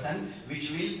concerned person,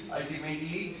 which will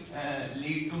ultimately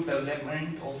lead to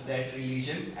development of that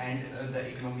region and the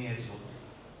economy as well.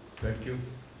 Thank you.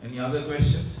 Any other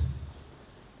questions?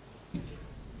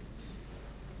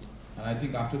 And I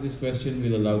think after this question,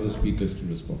 we'll allow the speakers to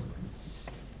respond.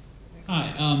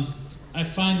 Hi. I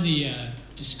find the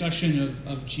discussion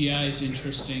of GIs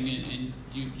interesting, and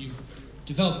you've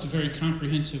developed a very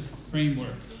comprehensive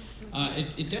framework.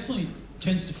 It definitely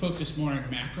tends to focus more on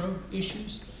macro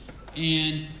issues,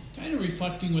 and kind of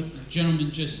reflecting what the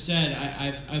gentleman just said,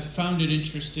 I've found it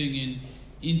interesting in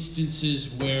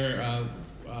instances where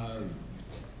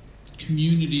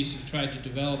communities have tried to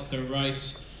develop their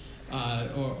rights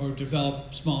or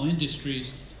develop small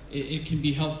industries. It can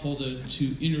be helpful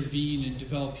to intervene and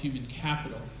develop human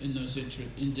capital in those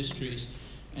industries,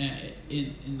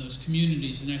 in those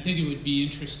communities. And I think it would be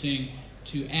interesting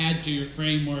to add to your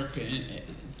framework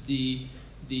the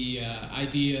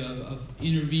idea of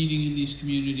intervening in these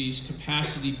communities,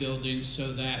 capacity building,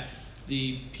 so that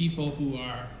the people who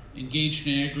are engaged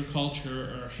in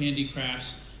agriculture or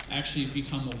handicrafts actually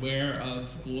become aware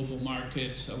of global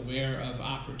markets, aware of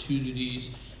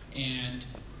opportunities, and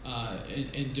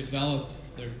develop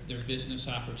their business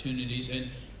opportunities. And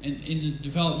in the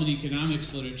development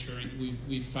economics literature,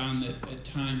 we've found that at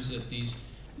times that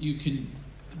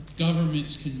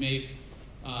governments can make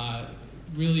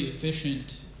really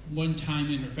efficient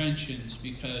one-time interventions,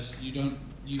 because you can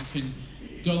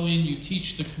go in, you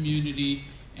teach the community,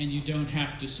 and you don't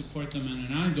have to support them on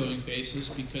an ongoing basis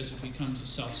because it becomes a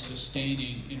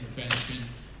self-sustaining intervention.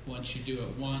 Once you do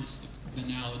it once, the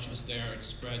knowledge is there, it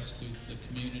spreads through the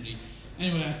community.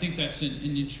 Anyway, I think that's an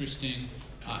interesting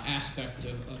aspect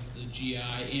of the GI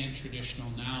and traditional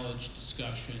knowledge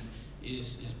discussion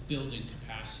is building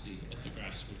capacity at the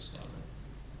grassroots level.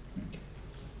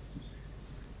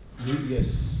 Yes,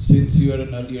 since you are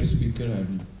an earlier speaker,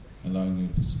 I'm allowing you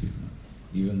to speak now,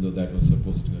 even though that was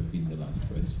supposed to have been the last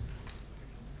question.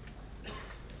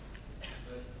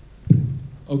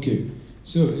 Okay,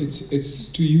 so it's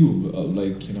to you,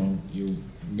 you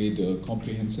made a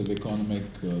comprehensive economic,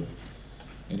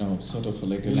 sort of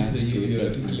like a landscape.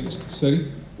 Sorry?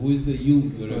 Who is the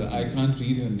you? I can't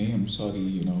read her name,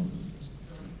 sorry,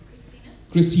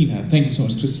 Christina, thank you so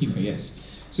much, Christina, yes.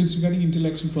 So it's regarding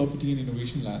intellectual property and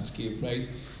innovation landscape, right?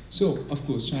 So, of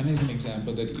course, China is an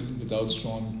example that even without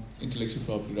strong intellectual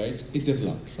property rights, it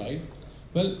developed, right?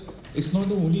 Well, it's not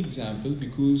the only example,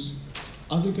 because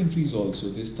other countries also,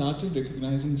 they started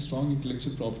recognizing strong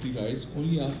intellectual property rights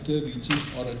only after reaching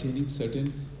or attaining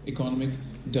certain economic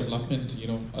development,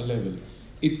 a level.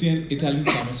 Italian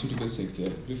pharmaceutical sector,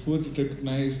 before it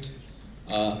recognized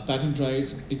patent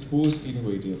rights, it was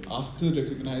innovative. After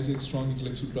recognizing strong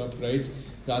intellectual property rights,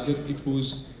 rather it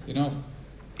was, it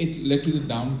led to the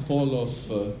downfall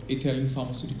of Italian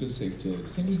pharmaceutical sector.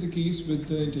 Same is the case with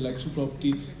the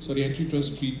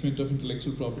antitrust treatment of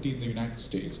intellectual property in the United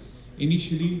States.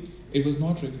 Initially, it was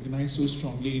not recognized so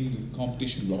strongly in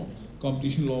competition law.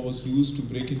 Competition law was used to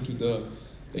break into the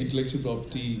intellectual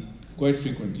property quite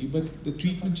frequently, but the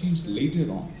treatment changed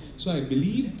later on. So I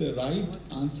believe the right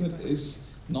answer is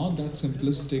not that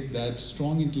simplistic, that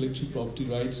strong intellectual property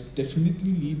rights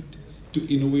definitely lead to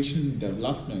innovation and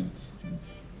development.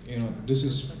 This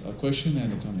is a question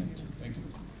and a comment. Thank you.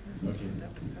 Okay.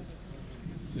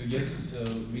 So yes,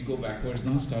 we go backwards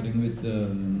now, starting with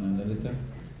Lalita.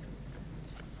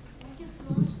 Thank you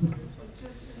so much for this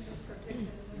interest in this subject.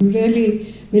 I'm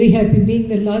really very happy. Being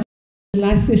the last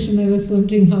session, I was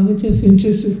wondering how much of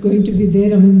interest is going to be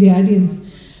there among the audience.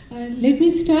 Let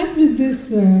me start with this,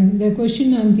 the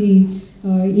question on the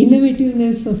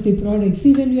innovativeness of the product.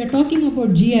 See, when we are talking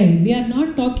about GI, we are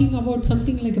not talking about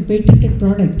something like a patented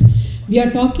product. We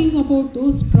are talking about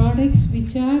those products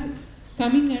which are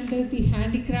coming under the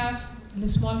handicrafts, the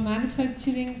small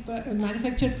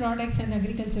manufactured products and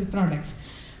agricultural products.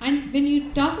 And when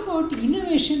you talk about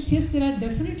innovations, yes, there are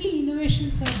definitely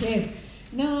innovations are there.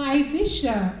 Now, I wish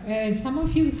some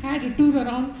of you had a tour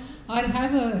around or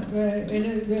have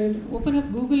open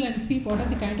up Google and see what are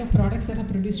the kind of products that are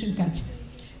produced in Kutch.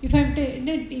 If I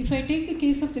take the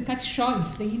case of the Kutch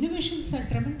shawls, the innovations are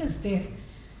tremendous there.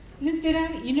 Then there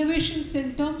are innovations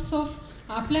in terms of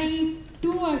applying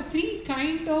 2 or 3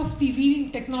 kind of the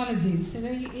weaving technologies,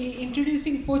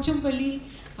 introducing pochambali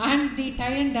and the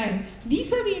tie and dye.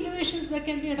 These are the innovations that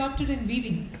can be adopted in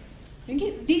weaving.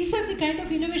 Okay? These are the kind of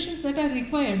innovations that are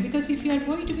required, because if you are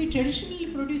going to be traditionally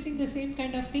producing the same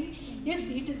kind of thing, yes,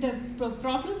 the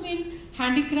problem in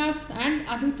handicrafts and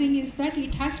other thing is that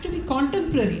it has to be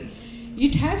contemporary.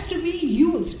 It has to be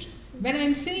used. When I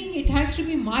am saying it has to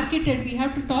be marketed, we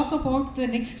have to talk about the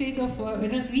next stage of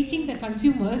reaching the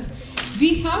consumers.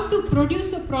 We have to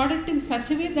produce a product in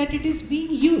such a way that it is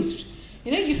being used.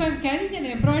 If I'm carrying an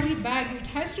embroidery bag, it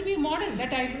has to be modern,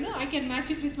 that I can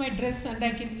match it with my dress and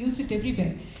I can use it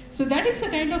everywhere. So that is the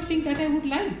kind of thing that I would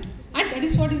like. And that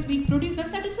is what is being produced,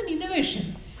 and that is an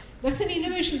innovation. That's an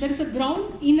innovation. There is a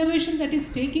ground innovation that is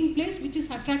taking place, which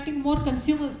is attracting more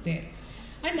consumers there.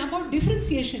 And about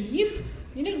differentiation, if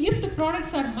the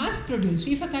products are mass produced,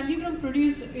 if a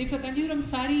Kanjivaram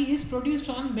sari is produced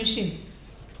on machine,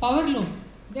 power loom,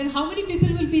 then how many people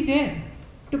will be there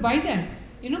to buy that?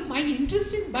 My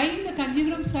interest in buying the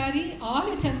Kanjivaram sari or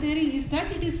a Chanderi is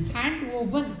that it is hand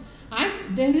woven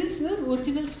and there is the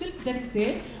original silk that is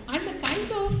there, and the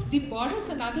kind of the borders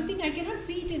and other thing, I cannot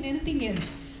see it in anything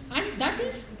else. And that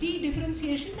is the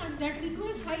differentiation, and that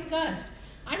requires high cost.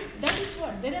 And that is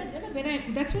what,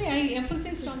 that's why I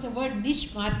emphasized on the word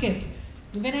niche market.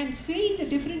 When I am saying the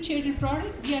differentiated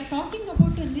product, we are talking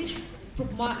about a niche,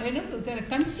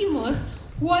 consumers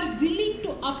who are willing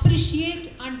to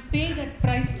appreciate and pay that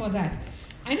price for that.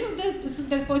 I know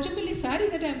the Pochambali sari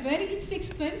that I am wearing, it's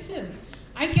expensive.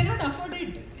 I cannot afford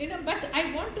it, but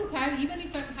I want to have, even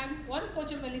if I am having one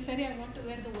Pochambali sari, I want to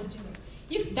wear the original.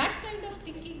 If that kind of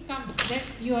thinking comes, then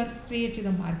you are creating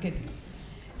a market.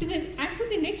 To then answer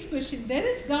the next question, there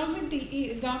is lot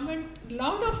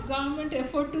of government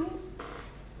effort to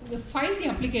file the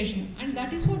application, and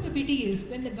that is what the pity is.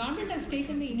 When the government has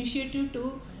taken the initiative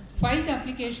to file the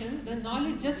application, the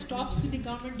knowledge just stops with the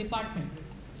government department.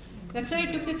 That's why I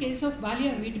took the case of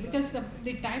Balia wheat, because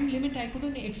the time limit, I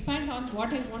couldn't expand on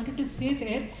what I wanted to say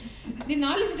there. The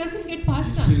knowledge doesn't get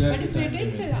passed on. But if you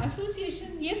take the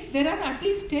association, yes, there are at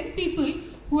least 10 people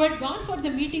who had gone for the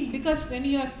meeting, because when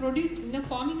you are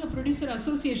forming a producer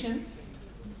association,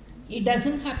 it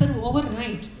doesn't happen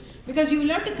overnight. Because you will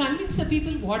have to convince the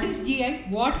people what is GI,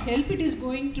 what help it is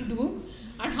going to do,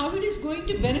 and how it is going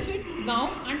to benefit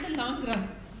now and the long run.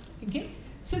 Okay?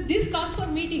 So this calls for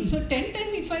meeting. So 10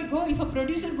 times if a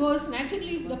producer goes,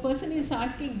 naturally the person is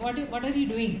asking, what are you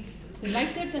doing? So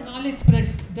like that the knowledge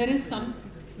spreads. There is some,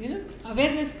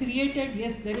 awareness created.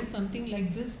 Yes, there is something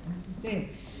like this there.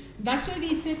 That's why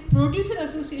we say producer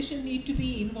association need to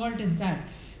be involved in that.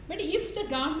 But if the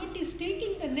government is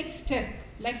taking the next step,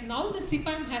 like now the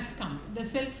CIIPM has come, the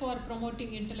Cell for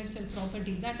Promoting Intellectual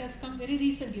Property, that has come very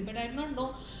recently, but I do not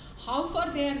know how far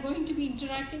they are going to be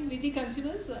interacting with the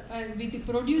consumers, with the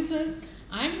producers,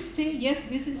 and say, yes,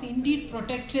 this is indeed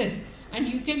protected and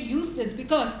you can use this.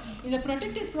 Because in the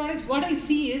protected products, what I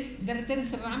see is that there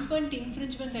is rampant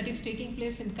infringement that is taking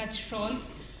place in Kutch shawls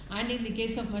and in the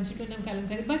case of Manchitunam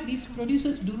Kalamkari, but these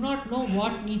producers do not know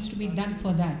what needs to be done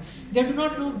for that. They do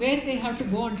not know where they have to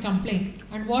go and complain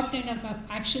and what kind of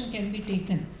action can be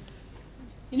taken.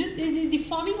 The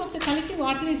forming of the collective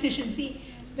organization, see,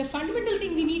 the fundamental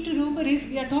thing we need to remember is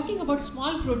we are talking about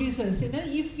small producers.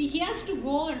 If he has to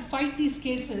go and fight these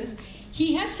cases,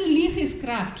 he has to leave his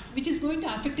craft, which is going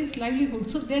to affect his livelihood.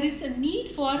 So there is a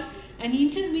need for an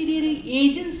intermediary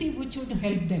agency which would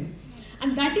help them.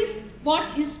 And that is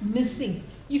what is missing.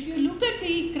 If you look at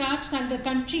the crafts and the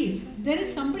countries, there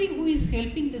is somebody who is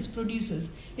helping these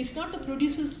producers. It's not the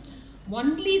producers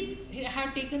only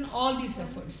have taken all these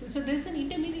efforts. So there is an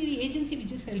intermediary agency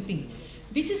which is helping,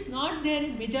 which is not there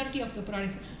in majority of the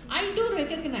products. I do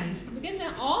recognize, because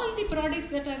all the products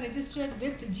that are registered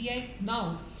with GI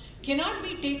now cannot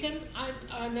be taken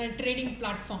on a trading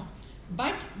platform.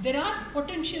 But there are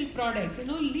potential products,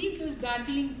 leave this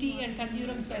Darjeeling tea and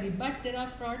Kanjiram sari, but there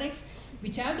are products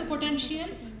which have the potential,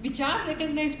 which are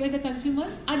recognized by the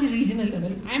consumers at the regional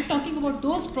level. I am talking about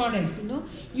those products,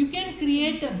 you can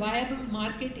create a viable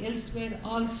market elsewhere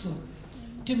also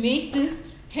to make this.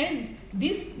 Hence,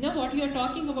 this, what you are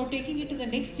talking about, taking it to the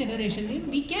next generation,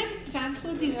 we can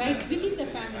transfer the right within the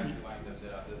family.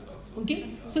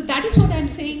 Okay, so that is what I am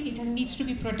saying, it needs to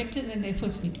be protected and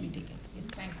efforts need to be taken. Yes,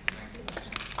 thanks.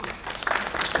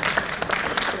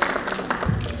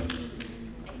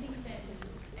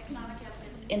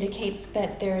 Indicates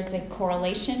that there is a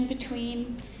correlation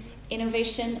between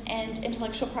innovation and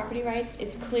intellectual property rights.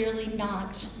 It's clearly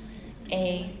not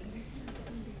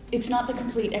it's not the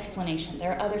complete explanation.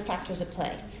 There are other factors at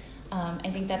play. I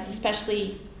think that's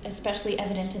especially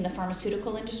evident in the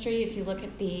pharmaceutical industry. If you look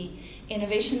at the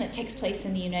innovation that takes place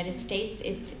in the United States,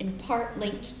 it's in part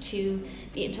linked to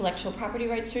the intellectual property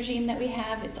rights regime that we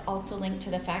have. It's also linked to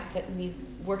the fact that we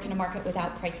work in a market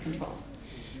without price controls.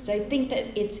 So I think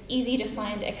that it's easy to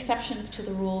find exceptions to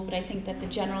the rule, but I think that the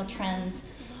general trends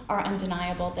are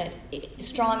undeniable, that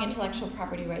strong intellectual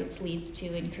property rights leads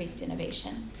to increased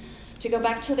innovation. To go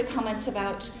back to the comments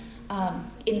about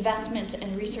investment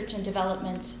and research and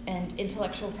development and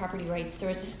intellectual property rights, there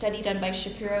was a study done by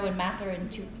Shapiro and Mather in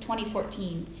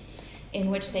 2014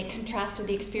 in which they contrasted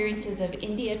the experiences of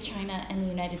India, China, and the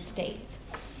United States.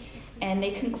 And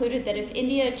they concluded that if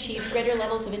India achieved greater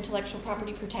levels of intellectual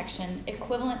property protection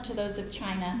equivalent to those of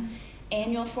China,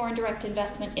 annual foreign direct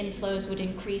investment inflows would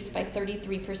increase by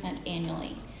 33%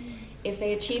 annually. If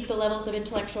they achieved the levels of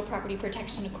intellectual property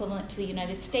protection equivalent to the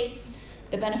United States,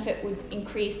 the benefit would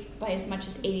increase by as much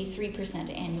as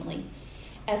 83% annually,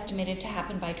 estimated to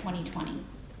happen by 2020.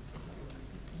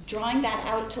 Drawing that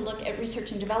out to look at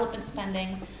research and development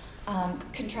spending,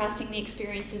 contrasting the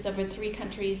experiences over 3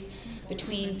 countries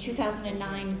between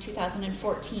 2009 and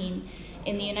 2014.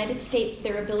 In the United States,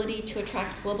 their ability to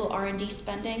attract global R&D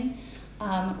spending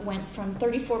went from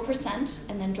 34%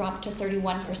 and then dropped to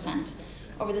 31%.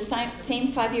 Over the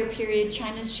same 5-year period,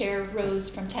 China's share rose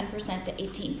from 10% to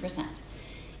 18%.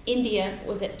 India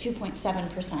was at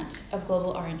 2.7% of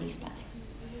global R&D spending.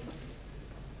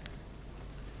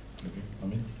 Okay,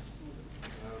 Amit?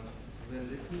 Well,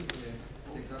 let me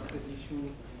take up the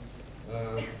issue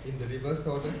in the reverse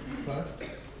order first.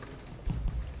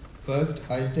 First,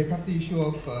 I'll take up the issue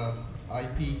of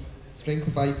IP, strength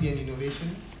of IP and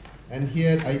innovation. And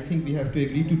here I think we have to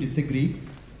agree to disagree,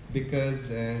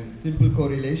 because simple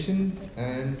correlations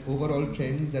and overall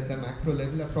trends at the macro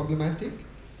level are problematic.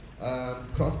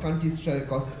 cross-country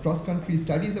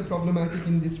studies are problematic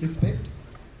in this respect.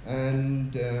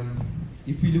 And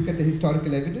if we look at the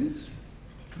historical evidence,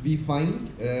 we find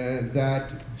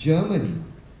that Germany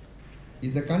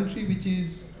is a country which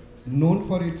is known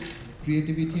for its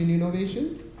creativity and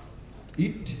innovation.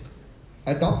 It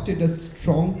adopted a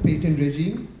strong patent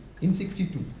regime in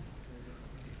 '62,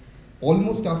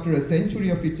 almost after a century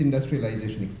of its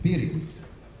industrialization experience.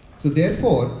 So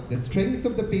therefore, the strength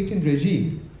of the patent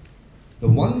regime, the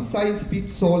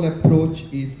one-size-fits-all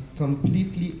approach is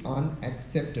completely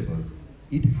unacceptable.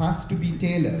 It has to be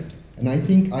tailored. And I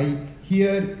think I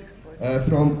hear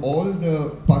from all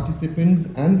the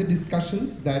participants and the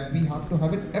discussions that we have to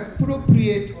have an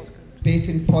appropriate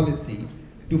patent policy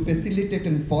to facilitate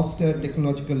and foster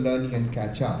technological learning and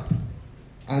catch up.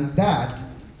 And that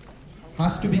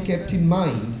has to be kept in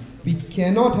mind. We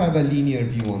cannot have a linear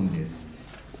view on this.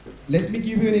 Let me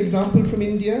give you an example from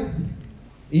India.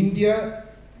 India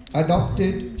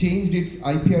changed its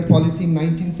IPR policy in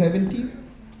 1970.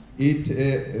 It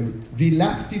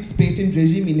relaxed its patent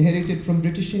regime inherited from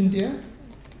British India.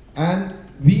 And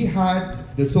we had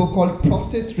the so-called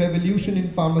process revolution in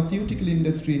pharmaceutical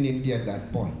industry in India at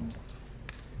that point,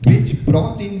 which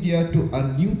brought India to a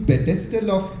new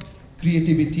pedestal of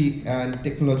creativity and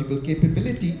technological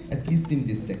capability, at least in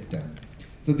this sector.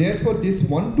 So therefore, this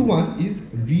one-to-one is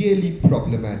really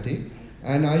problematic,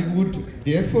 and I would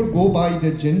therefore go by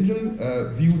the general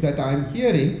view that I'm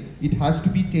hearing. It has to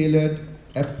be tailored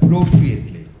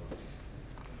appropriately.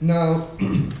 Now,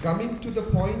 coming to the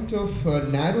point of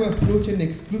narrow approach and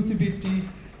exclusivity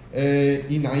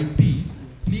in IP,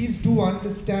 please do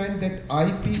understand that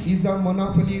IP is a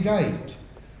monopoly right.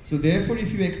 So therefore,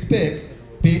 if you expect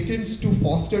patents to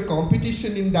foster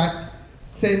competition in that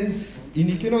sense in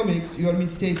economics, you are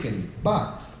mistaken.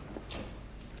 But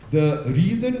the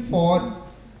reason for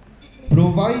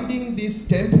providing this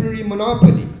temporary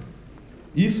monopoly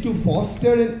is to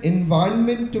foster an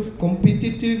environment of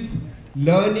competitive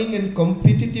learning and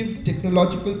competitive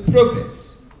technological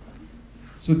progress.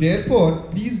 So therefore,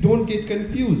 please don't get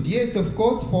confused. Yes, of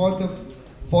course, for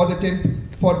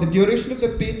the duration of the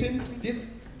patent,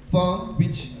 this firm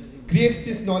which creates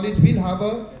this knowledge will have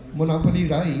a monopoly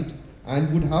right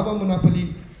and would have a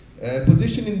monopoly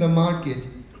position in the market.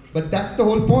 But that's the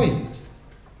whole point.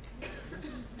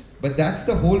 But that's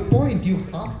the whole point. You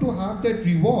have to have that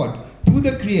reward to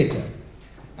the creator.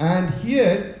 And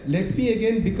here, let me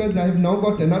again, because I have now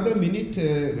got another minute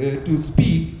to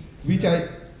speak, which I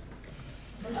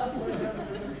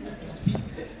speak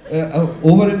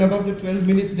over and above the 12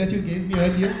 minutes that you gave me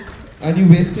earlier, and you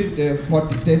wasted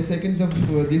 10 seconds of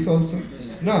this also.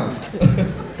 Now,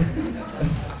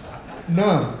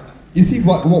 now, you see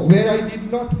where I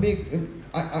did not make,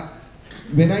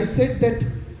 when I said that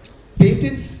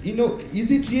patents, is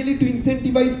it really to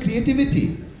incentivize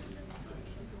creativity?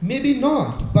 Maybe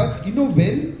not, but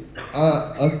when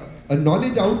a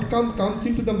knowledge outcome comes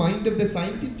into the mind of the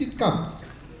scientist, it comes.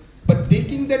 But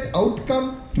taking that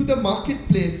outcome to the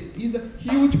marketplace is a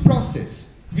huge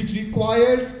process, which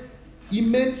requires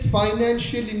immense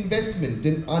financial investment,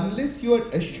 and unless you are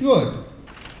assured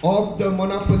of the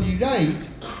monopoly right,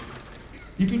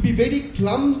 it will be very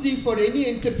clumsy for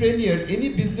any entrepreneur, any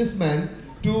businessman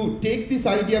to take this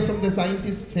idea from the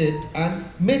scientist's head and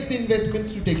make the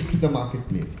investments to take it to the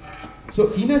marketplace.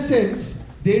 So in a sense,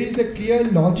 there is a clear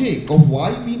logic of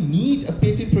why we need a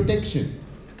patent protection.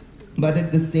 But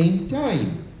at the same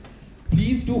time,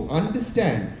 please do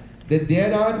understand that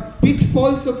there are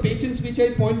pitfalls of patents which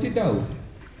I pointed out.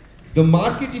 The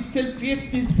market itself creates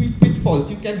these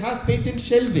pitfalls. You can have patent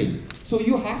shelving. So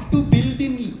you have to build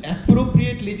in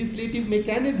appropriate legislative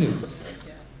mechanisms.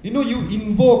 You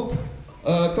invoke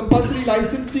compulsory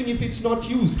licensing if it's not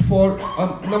used for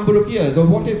a number of years or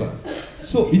whatever.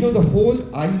 So, the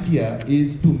whole idea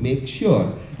is to make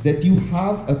sure that you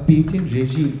have a patent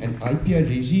regime, an IPR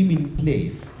regime in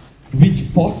place which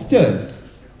fosters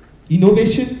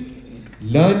innovation,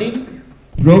 learning,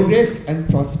 progress and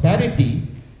prosperity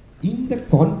in the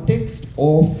context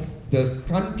of the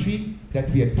country that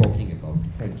we are talking about.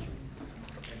 Thank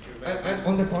you. And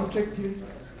on the contract here,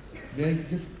 may I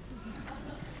just...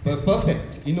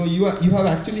 perfect. You have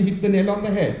actually hit the nail on the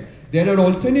head. There are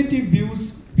alternative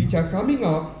views which are coming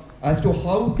up as to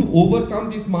how to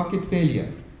overcome this market failure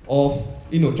of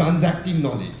transacting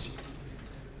knowledge.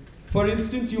 For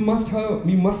instance, you must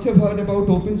have heard about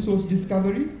open source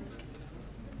discovery,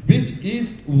 which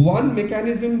is one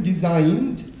mechanism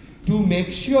designed to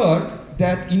make sure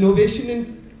that innovation and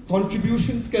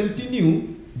contributions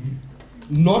continue,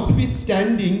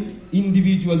 notwithstanding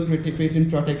individual patent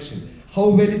protection. How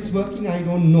well it's working, I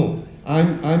don't know.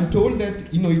 I'm told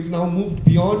that it's now moved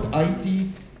beyond IT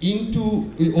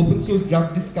into open source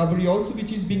drug discovery also,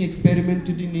 which is being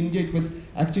experimented in India. It was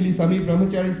actually Samir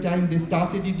Brahmachari's time, they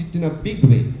started it in a big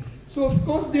way. So of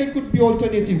course there could be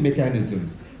alternative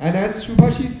mechanisms. And as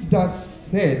Subhashis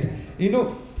said,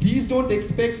 please don't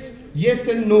expect yes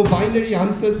and no binary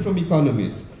answers from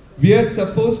economists. We are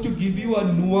supposed to give you a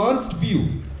nuanced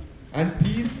view, and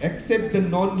please accept the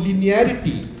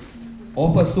non-linearity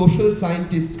of a social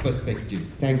scientist's perspective.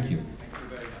 Thank you.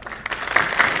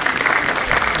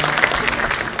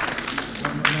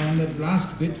 Now on that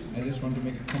last bit, I just want to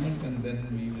make a comment, and then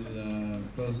we will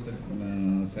close the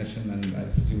session and I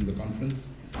presume the conference.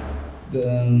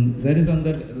 That is on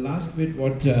that last bit,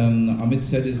 what Amit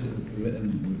said is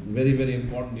very, very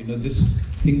important. Just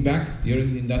think back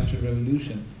during the Industrial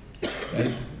Revolution,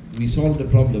 right? We solved the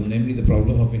problem, namely the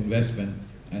problem of investment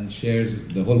and shares.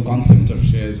 The whole concept of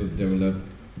shares was developed,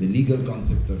 the legal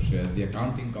concept of shares, the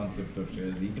accounting concept of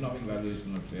shares, the economic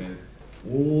valuation of shares.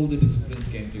 All the disciplines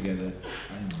came together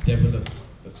and developed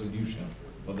a solution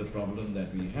for the problem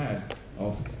that we had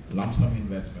of lump sum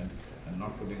investments and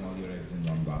not putting all your eggs in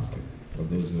one basket for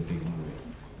those who are taking the risk.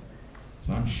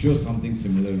 So I'm sure something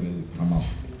similar will come up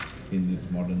in this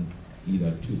modern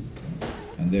era too.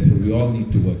 And therefore we all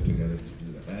need to work together to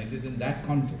do that. And it is in that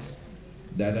context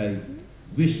that I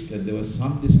wish that there was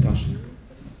some discussion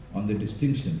on the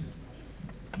distinction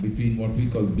between what we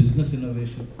call business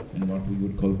innovation and what we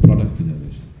would call product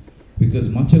innovation. Because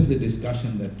much of the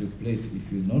discussion that took place,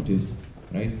 if you notice,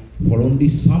 right, for only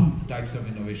some types of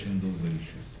innovation, those are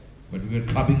issues. But we were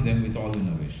clubbing them with all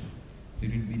innovation. So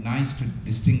it would be nice to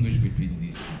distinguish between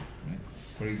these two, right?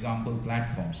 For example,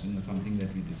 platforms, something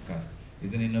that we discussed,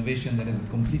 is an innovation that has a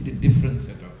completely different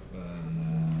set of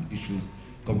issues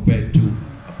compared to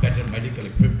a better medical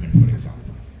equipment, for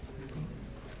example,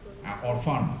 or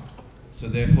pharma. So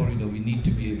therefore, we need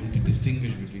to be able to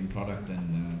distinguish between product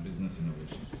and business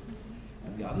innovations.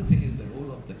 And the other thing is the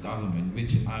role of the government,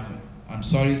 which I'm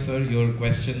sorry, sir, your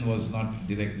question was not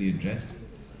directly addressed.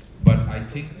 But I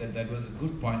think that was a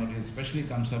good point. It especially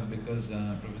comes up because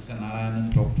Professor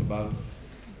Narayanan talked about,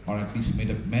 or at least made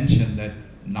a mention that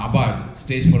NABARD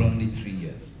stays for only 3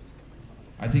 years.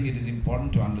 I think it is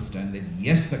important to understand that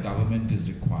yes, the government is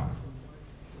required,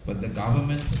 but the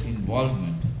government's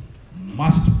involvement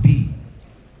must be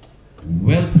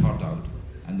well thought out,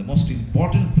 and the most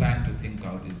important plan to think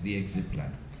out is the exit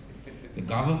plan. The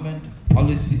government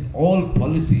policy, all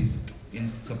policies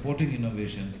in supporting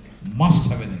innovation must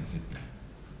have an exit plan.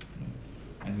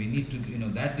 And we need to,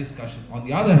 that discussion. On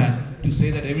the other hand, to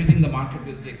say that everything the market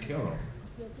will take care of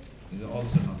is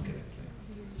also not correct.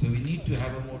 So we need to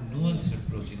have a more nuanced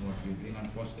approach in what we're doing.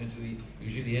 Unfortunately, we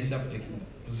usually end up taking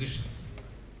positions,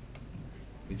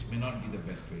 which may not be the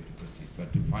best way to proceed,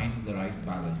 but to find the right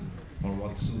balance for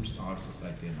what suits our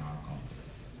society and our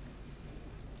context.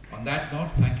 On that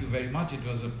note, thank you very much. It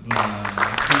was an experience.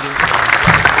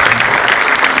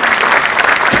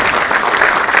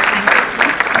 Thank you, sir.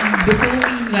 Before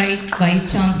we invite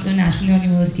Vice Chancellor, National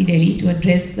University Delhi, to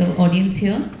address the audience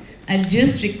here, I'll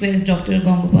just request Dr.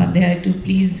 Gangopadhyay to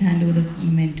please hand over the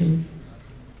mementos.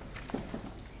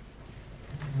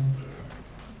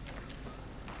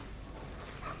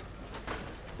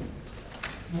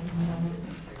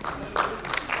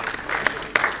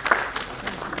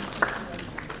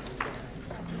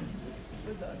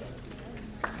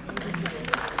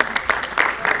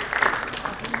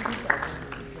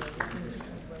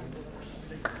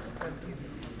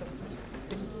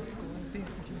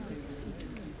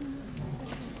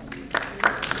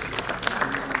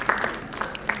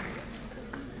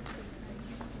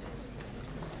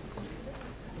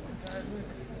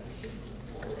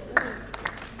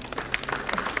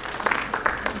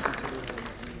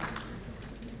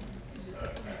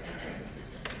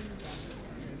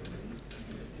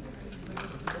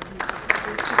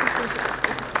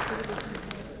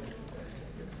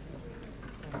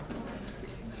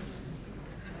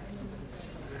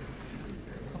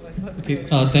 Okay,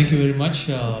 thank you very much.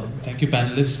 Thank you,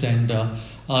 panelists. And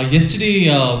yesterday,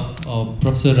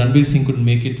 Professor Ranbir Singh couldn't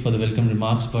make it for the welcome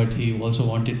remarks, but he also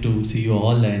wanted to see you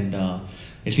all and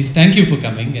at least thank you for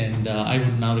coming. And I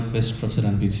would now request Professor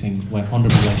Ranbir Singh, Honorable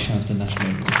Vice Chancellor, National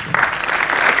University.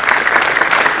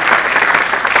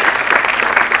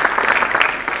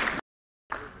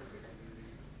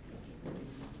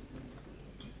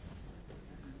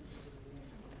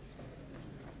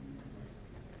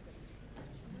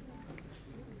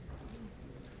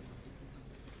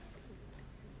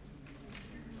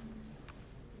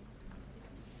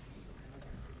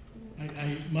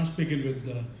 I must begin with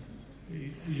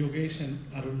Yogesh and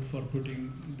Arun for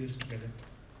putting this together.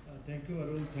 Thank you,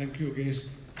 Arun. Thank you,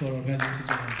 guys, for organizing such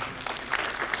an event.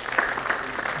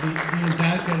 The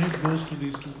entire credit goes to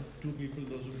these two people,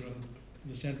 those who run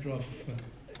the Center of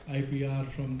IPR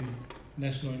from the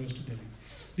National University of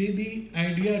Delhi. The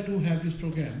idea to have this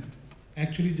program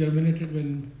actually germinated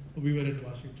when we were at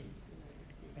Washington.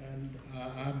 And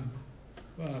I'm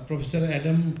Professor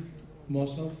Adam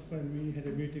Mossoff, and we had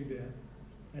a meeting there.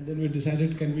 And then we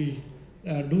decided, can we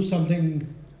do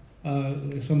something,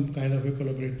 some kind of a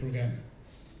collaborate program.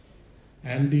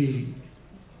 And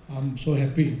I'm so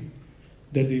happy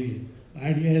that the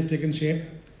idea has taken shape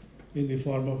in the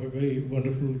form of a very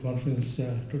wonderful conference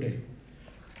today.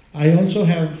 I also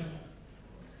have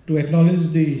to acknowledge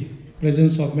the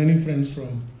presence of many friends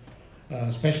from,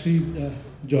 especially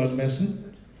George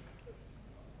Mason,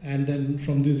 and then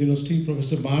from this university,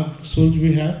 Professor Mark Sulj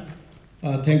we have.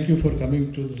 Thank you for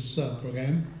coming to this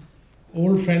program.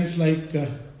 Old friends like,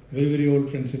 very, very old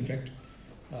friends in fact.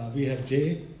 We have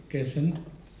Jay Kesan,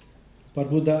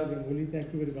 Parbuda Ganguly,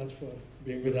 thank you very much for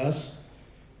being with us.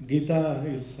 Geeta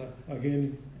is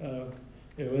again a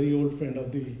very old friend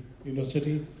of the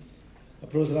university.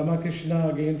 Professor Ramakrishna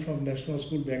again from National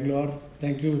School, Bangalore.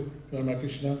 Thank you,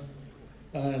 Ramakrishna.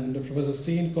 And Professor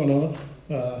Sean Connor,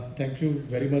 thank you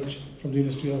very much from the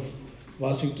University of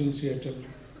Washington, Seattle.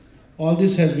 All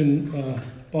this has been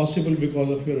possible because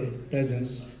of your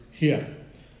presence here.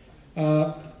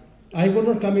 I could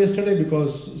not come yesterday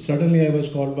because suddenly I was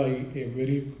called by a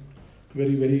very,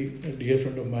 very, very dear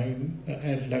friend of mine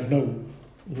at Lucknow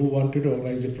who wanted to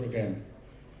organize a program.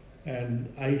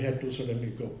 And I had to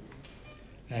suddenly go.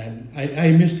 And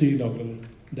I missed the inaugural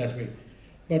that way.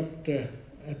 But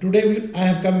today I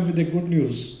have come with the good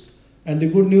news. And the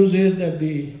good news is that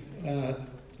the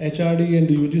HRD and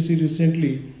the UGC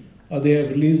recently, they have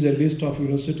released a list of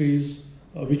universities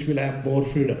which will have more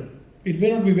freedom. It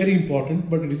may not be very important,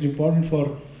 but it is important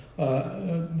for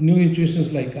new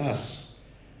institutions like us,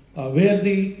 where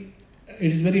it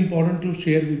is very important to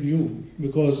share with you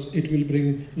because it will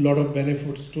bring a lot of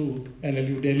benefits to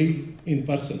NLU Delhi in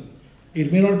person.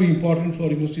 It may not be important for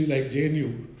universities like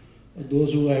JNU,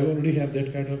 those who already have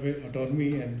that kind of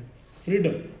autonomy and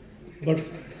freedom. But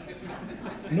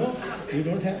no, you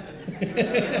don't have.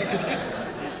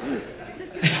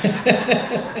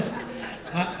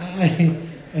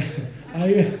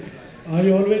 I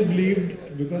always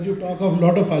believed, because you talk of a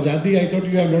lot of ajadi, I thought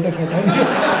you have a lot of autonomy.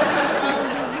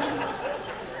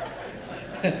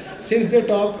 Since they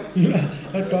talk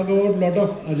about a lot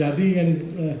of ajadi,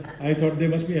 and I thought they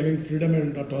must be having freedom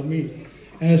and autonomy.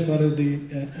 As far as the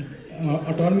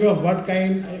autonomy of what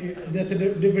kind, that's a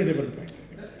debatable point.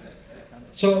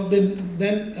 So then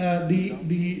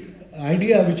the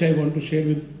idea which I want to share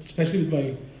with, especially with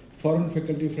my foreign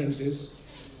faculty friends, is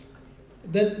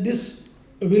that this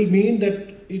will mean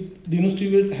that the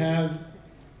university will have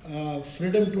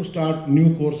freedom to start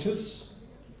new courses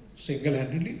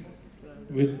single-handedly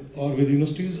with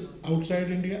universities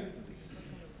outside India.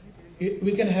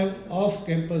 We can have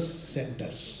off-campus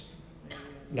centers.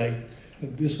 Like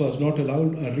this was not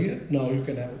allowed earlier, now you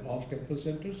can have off-campus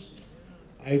centers.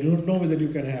 I don't know whether you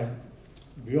can have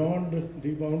beyond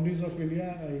the boundaries of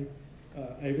India.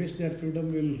 I wish that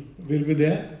freedom will be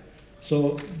there.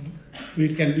 So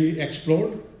it can be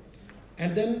explored.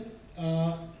 And then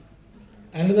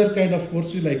another kind of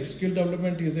courses like skill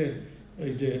development is a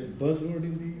buzzword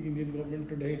in the Indian government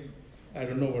today. I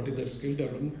don't know what is that skill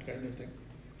development kind of thing.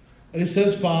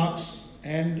 Research parks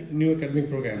and new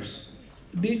academic programs.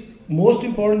 The most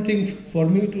important thing for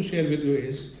me to share with you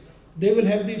is they will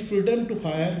have the freedom to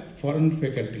hire foreign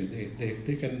faculty.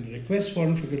 They can request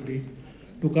foreign faculty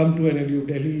to come to NLU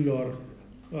Delhi or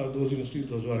those universities,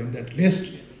 those who are in that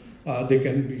list. They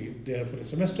can be there for a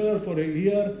semester, for a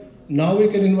year. Now we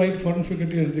can invite foreign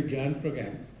faculty under the GYAN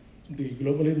program, the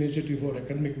Global Initiative for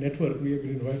Academic Network. We have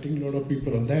been inviting a lot of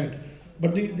people on that.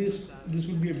 But this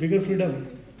will be a bigger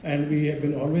freedom, and we have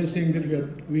been always saying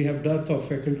that we have dearth of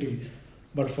faculty.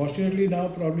 But fortunately now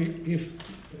probably if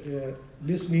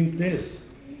this means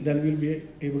this, then we'll be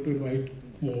able to invite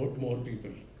more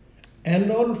people.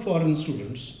 And all foreign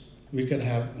students, we can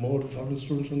have more foreign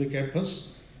students on the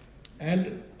campus.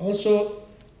 And also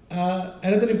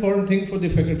another important thing for the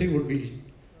faculty would be,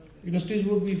 universities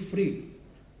would be free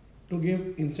to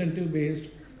give incentive-based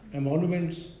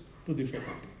emoluments to the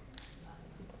faculty.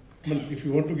 I mean, if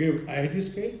you want to give IIT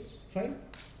scales, fine.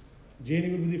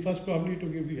 JNU will be the first probably to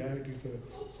give the IIT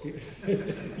scale.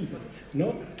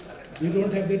 No? You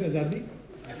don't have that ajadi?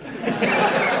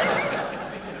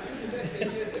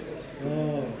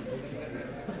 Oh.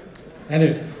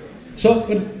 Anyway, so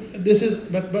but this is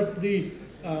but the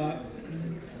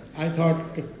I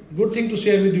thought good thing to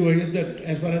share with you is that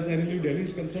as far as NLU Delhi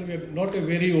is concerned, we are not a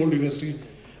very old university,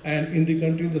 and in the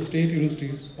country, the state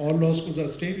universities, all law schools are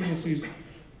state universities,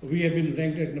 we have been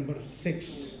ranked at number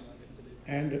 6.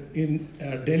 And in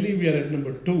Delhi, we are at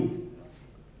number 2.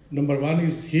 Number 1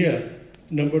 is here,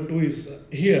 number 2 is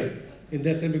here. In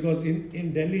that sense, because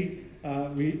in Delhi,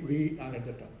 we are at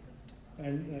the top.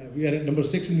 And we are at number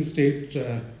 6 in the state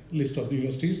list of the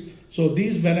universities. So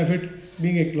these benefit,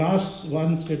 being a class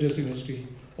 1 status university,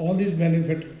 all these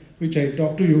benefit which I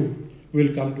talk to you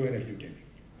will come to NLU Delhi.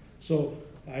 So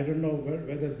I don't know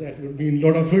whether that would mean a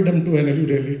lot of freedom to NLU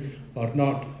Delhi or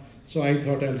not. So I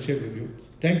thought I'll share with you.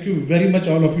 Thank you very much,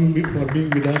 all of you, for being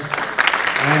with us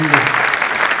and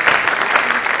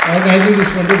organizing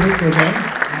this wonderful program,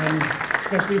 and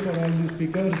especially for all the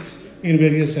speakers in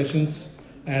various sessions.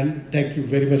 And thank you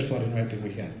very much for inviting me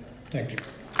here. Thank you.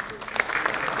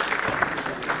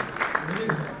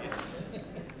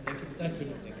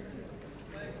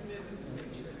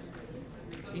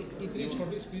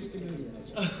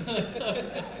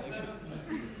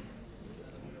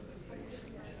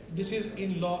 This is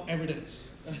in law evidence.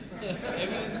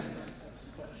 Evidence.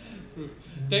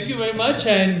 Thank you very much,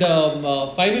 and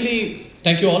finally,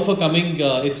 thank you all for coming.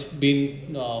 It's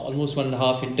been almost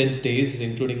 1.5 intense days,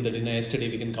 including the dinner yesterday.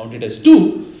 We can count it as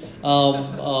 2.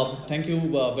 Thank you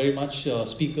very much,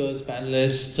 speakers,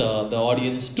 panelists, the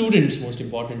audience, students, most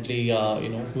importantly,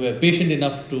 who were patient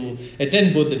enough to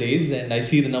attend both the days. And I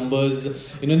see the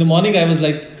numbers. In the morning I was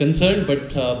like concerned,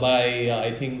 but by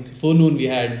I think forenoon we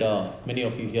had many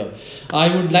of you here. I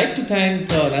would like to thank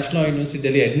National Law University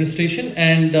Delhi administration,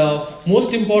 and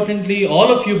most importantly,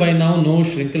 all of you by now know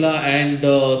Shrinkala and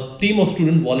team of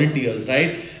student volunteers,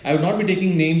 right? I would not be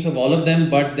taking names of all of them,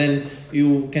 but then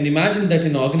you can imagine that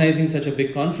in organizing such a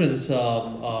big conference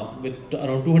with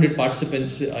around 200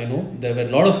 participants, I know there were a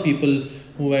lot of people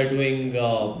who were doing,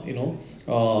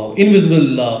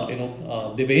 invisible,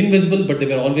 they were invisible, but they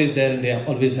were always there and they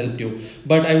always helped you.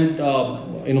 But I would,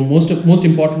 most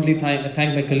importantly,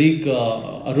 thank my colleague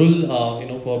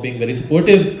Arul, for being very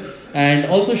supportive. And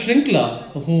also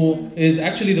Shrinkala, who is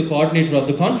actually the coordinator of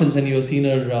the conference, and you have seen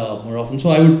her more often.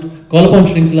 So I would call upon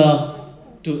Shrinkala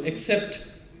to accept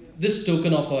this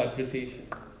token of our appreciation.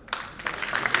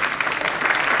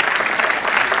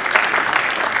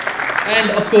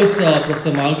 And of course,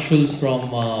 Professor Mark Schulz from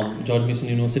George Mason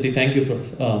University. Thank you,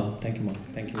 Professor. Thank you, Mark.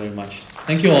 Thank you very much.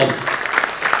 Thank you all.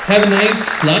 Have a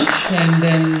nice lunch, and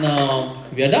then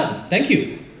we are done. Thank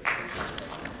you.